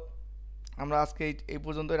 তো আমরা আজকে এই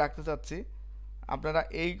পর্যন্তই রাখতে চাচ্ছি। আপনারা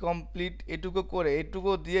এই কমপ্লিট এটুকু করে,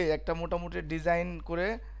 এটুকু দিয়ে একটা মোটামুটি ডিজাইন করে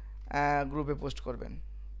গ্রুপে পোস্ট করবেন।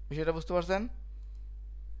 বিষয়টা বুঝতে পারছেন?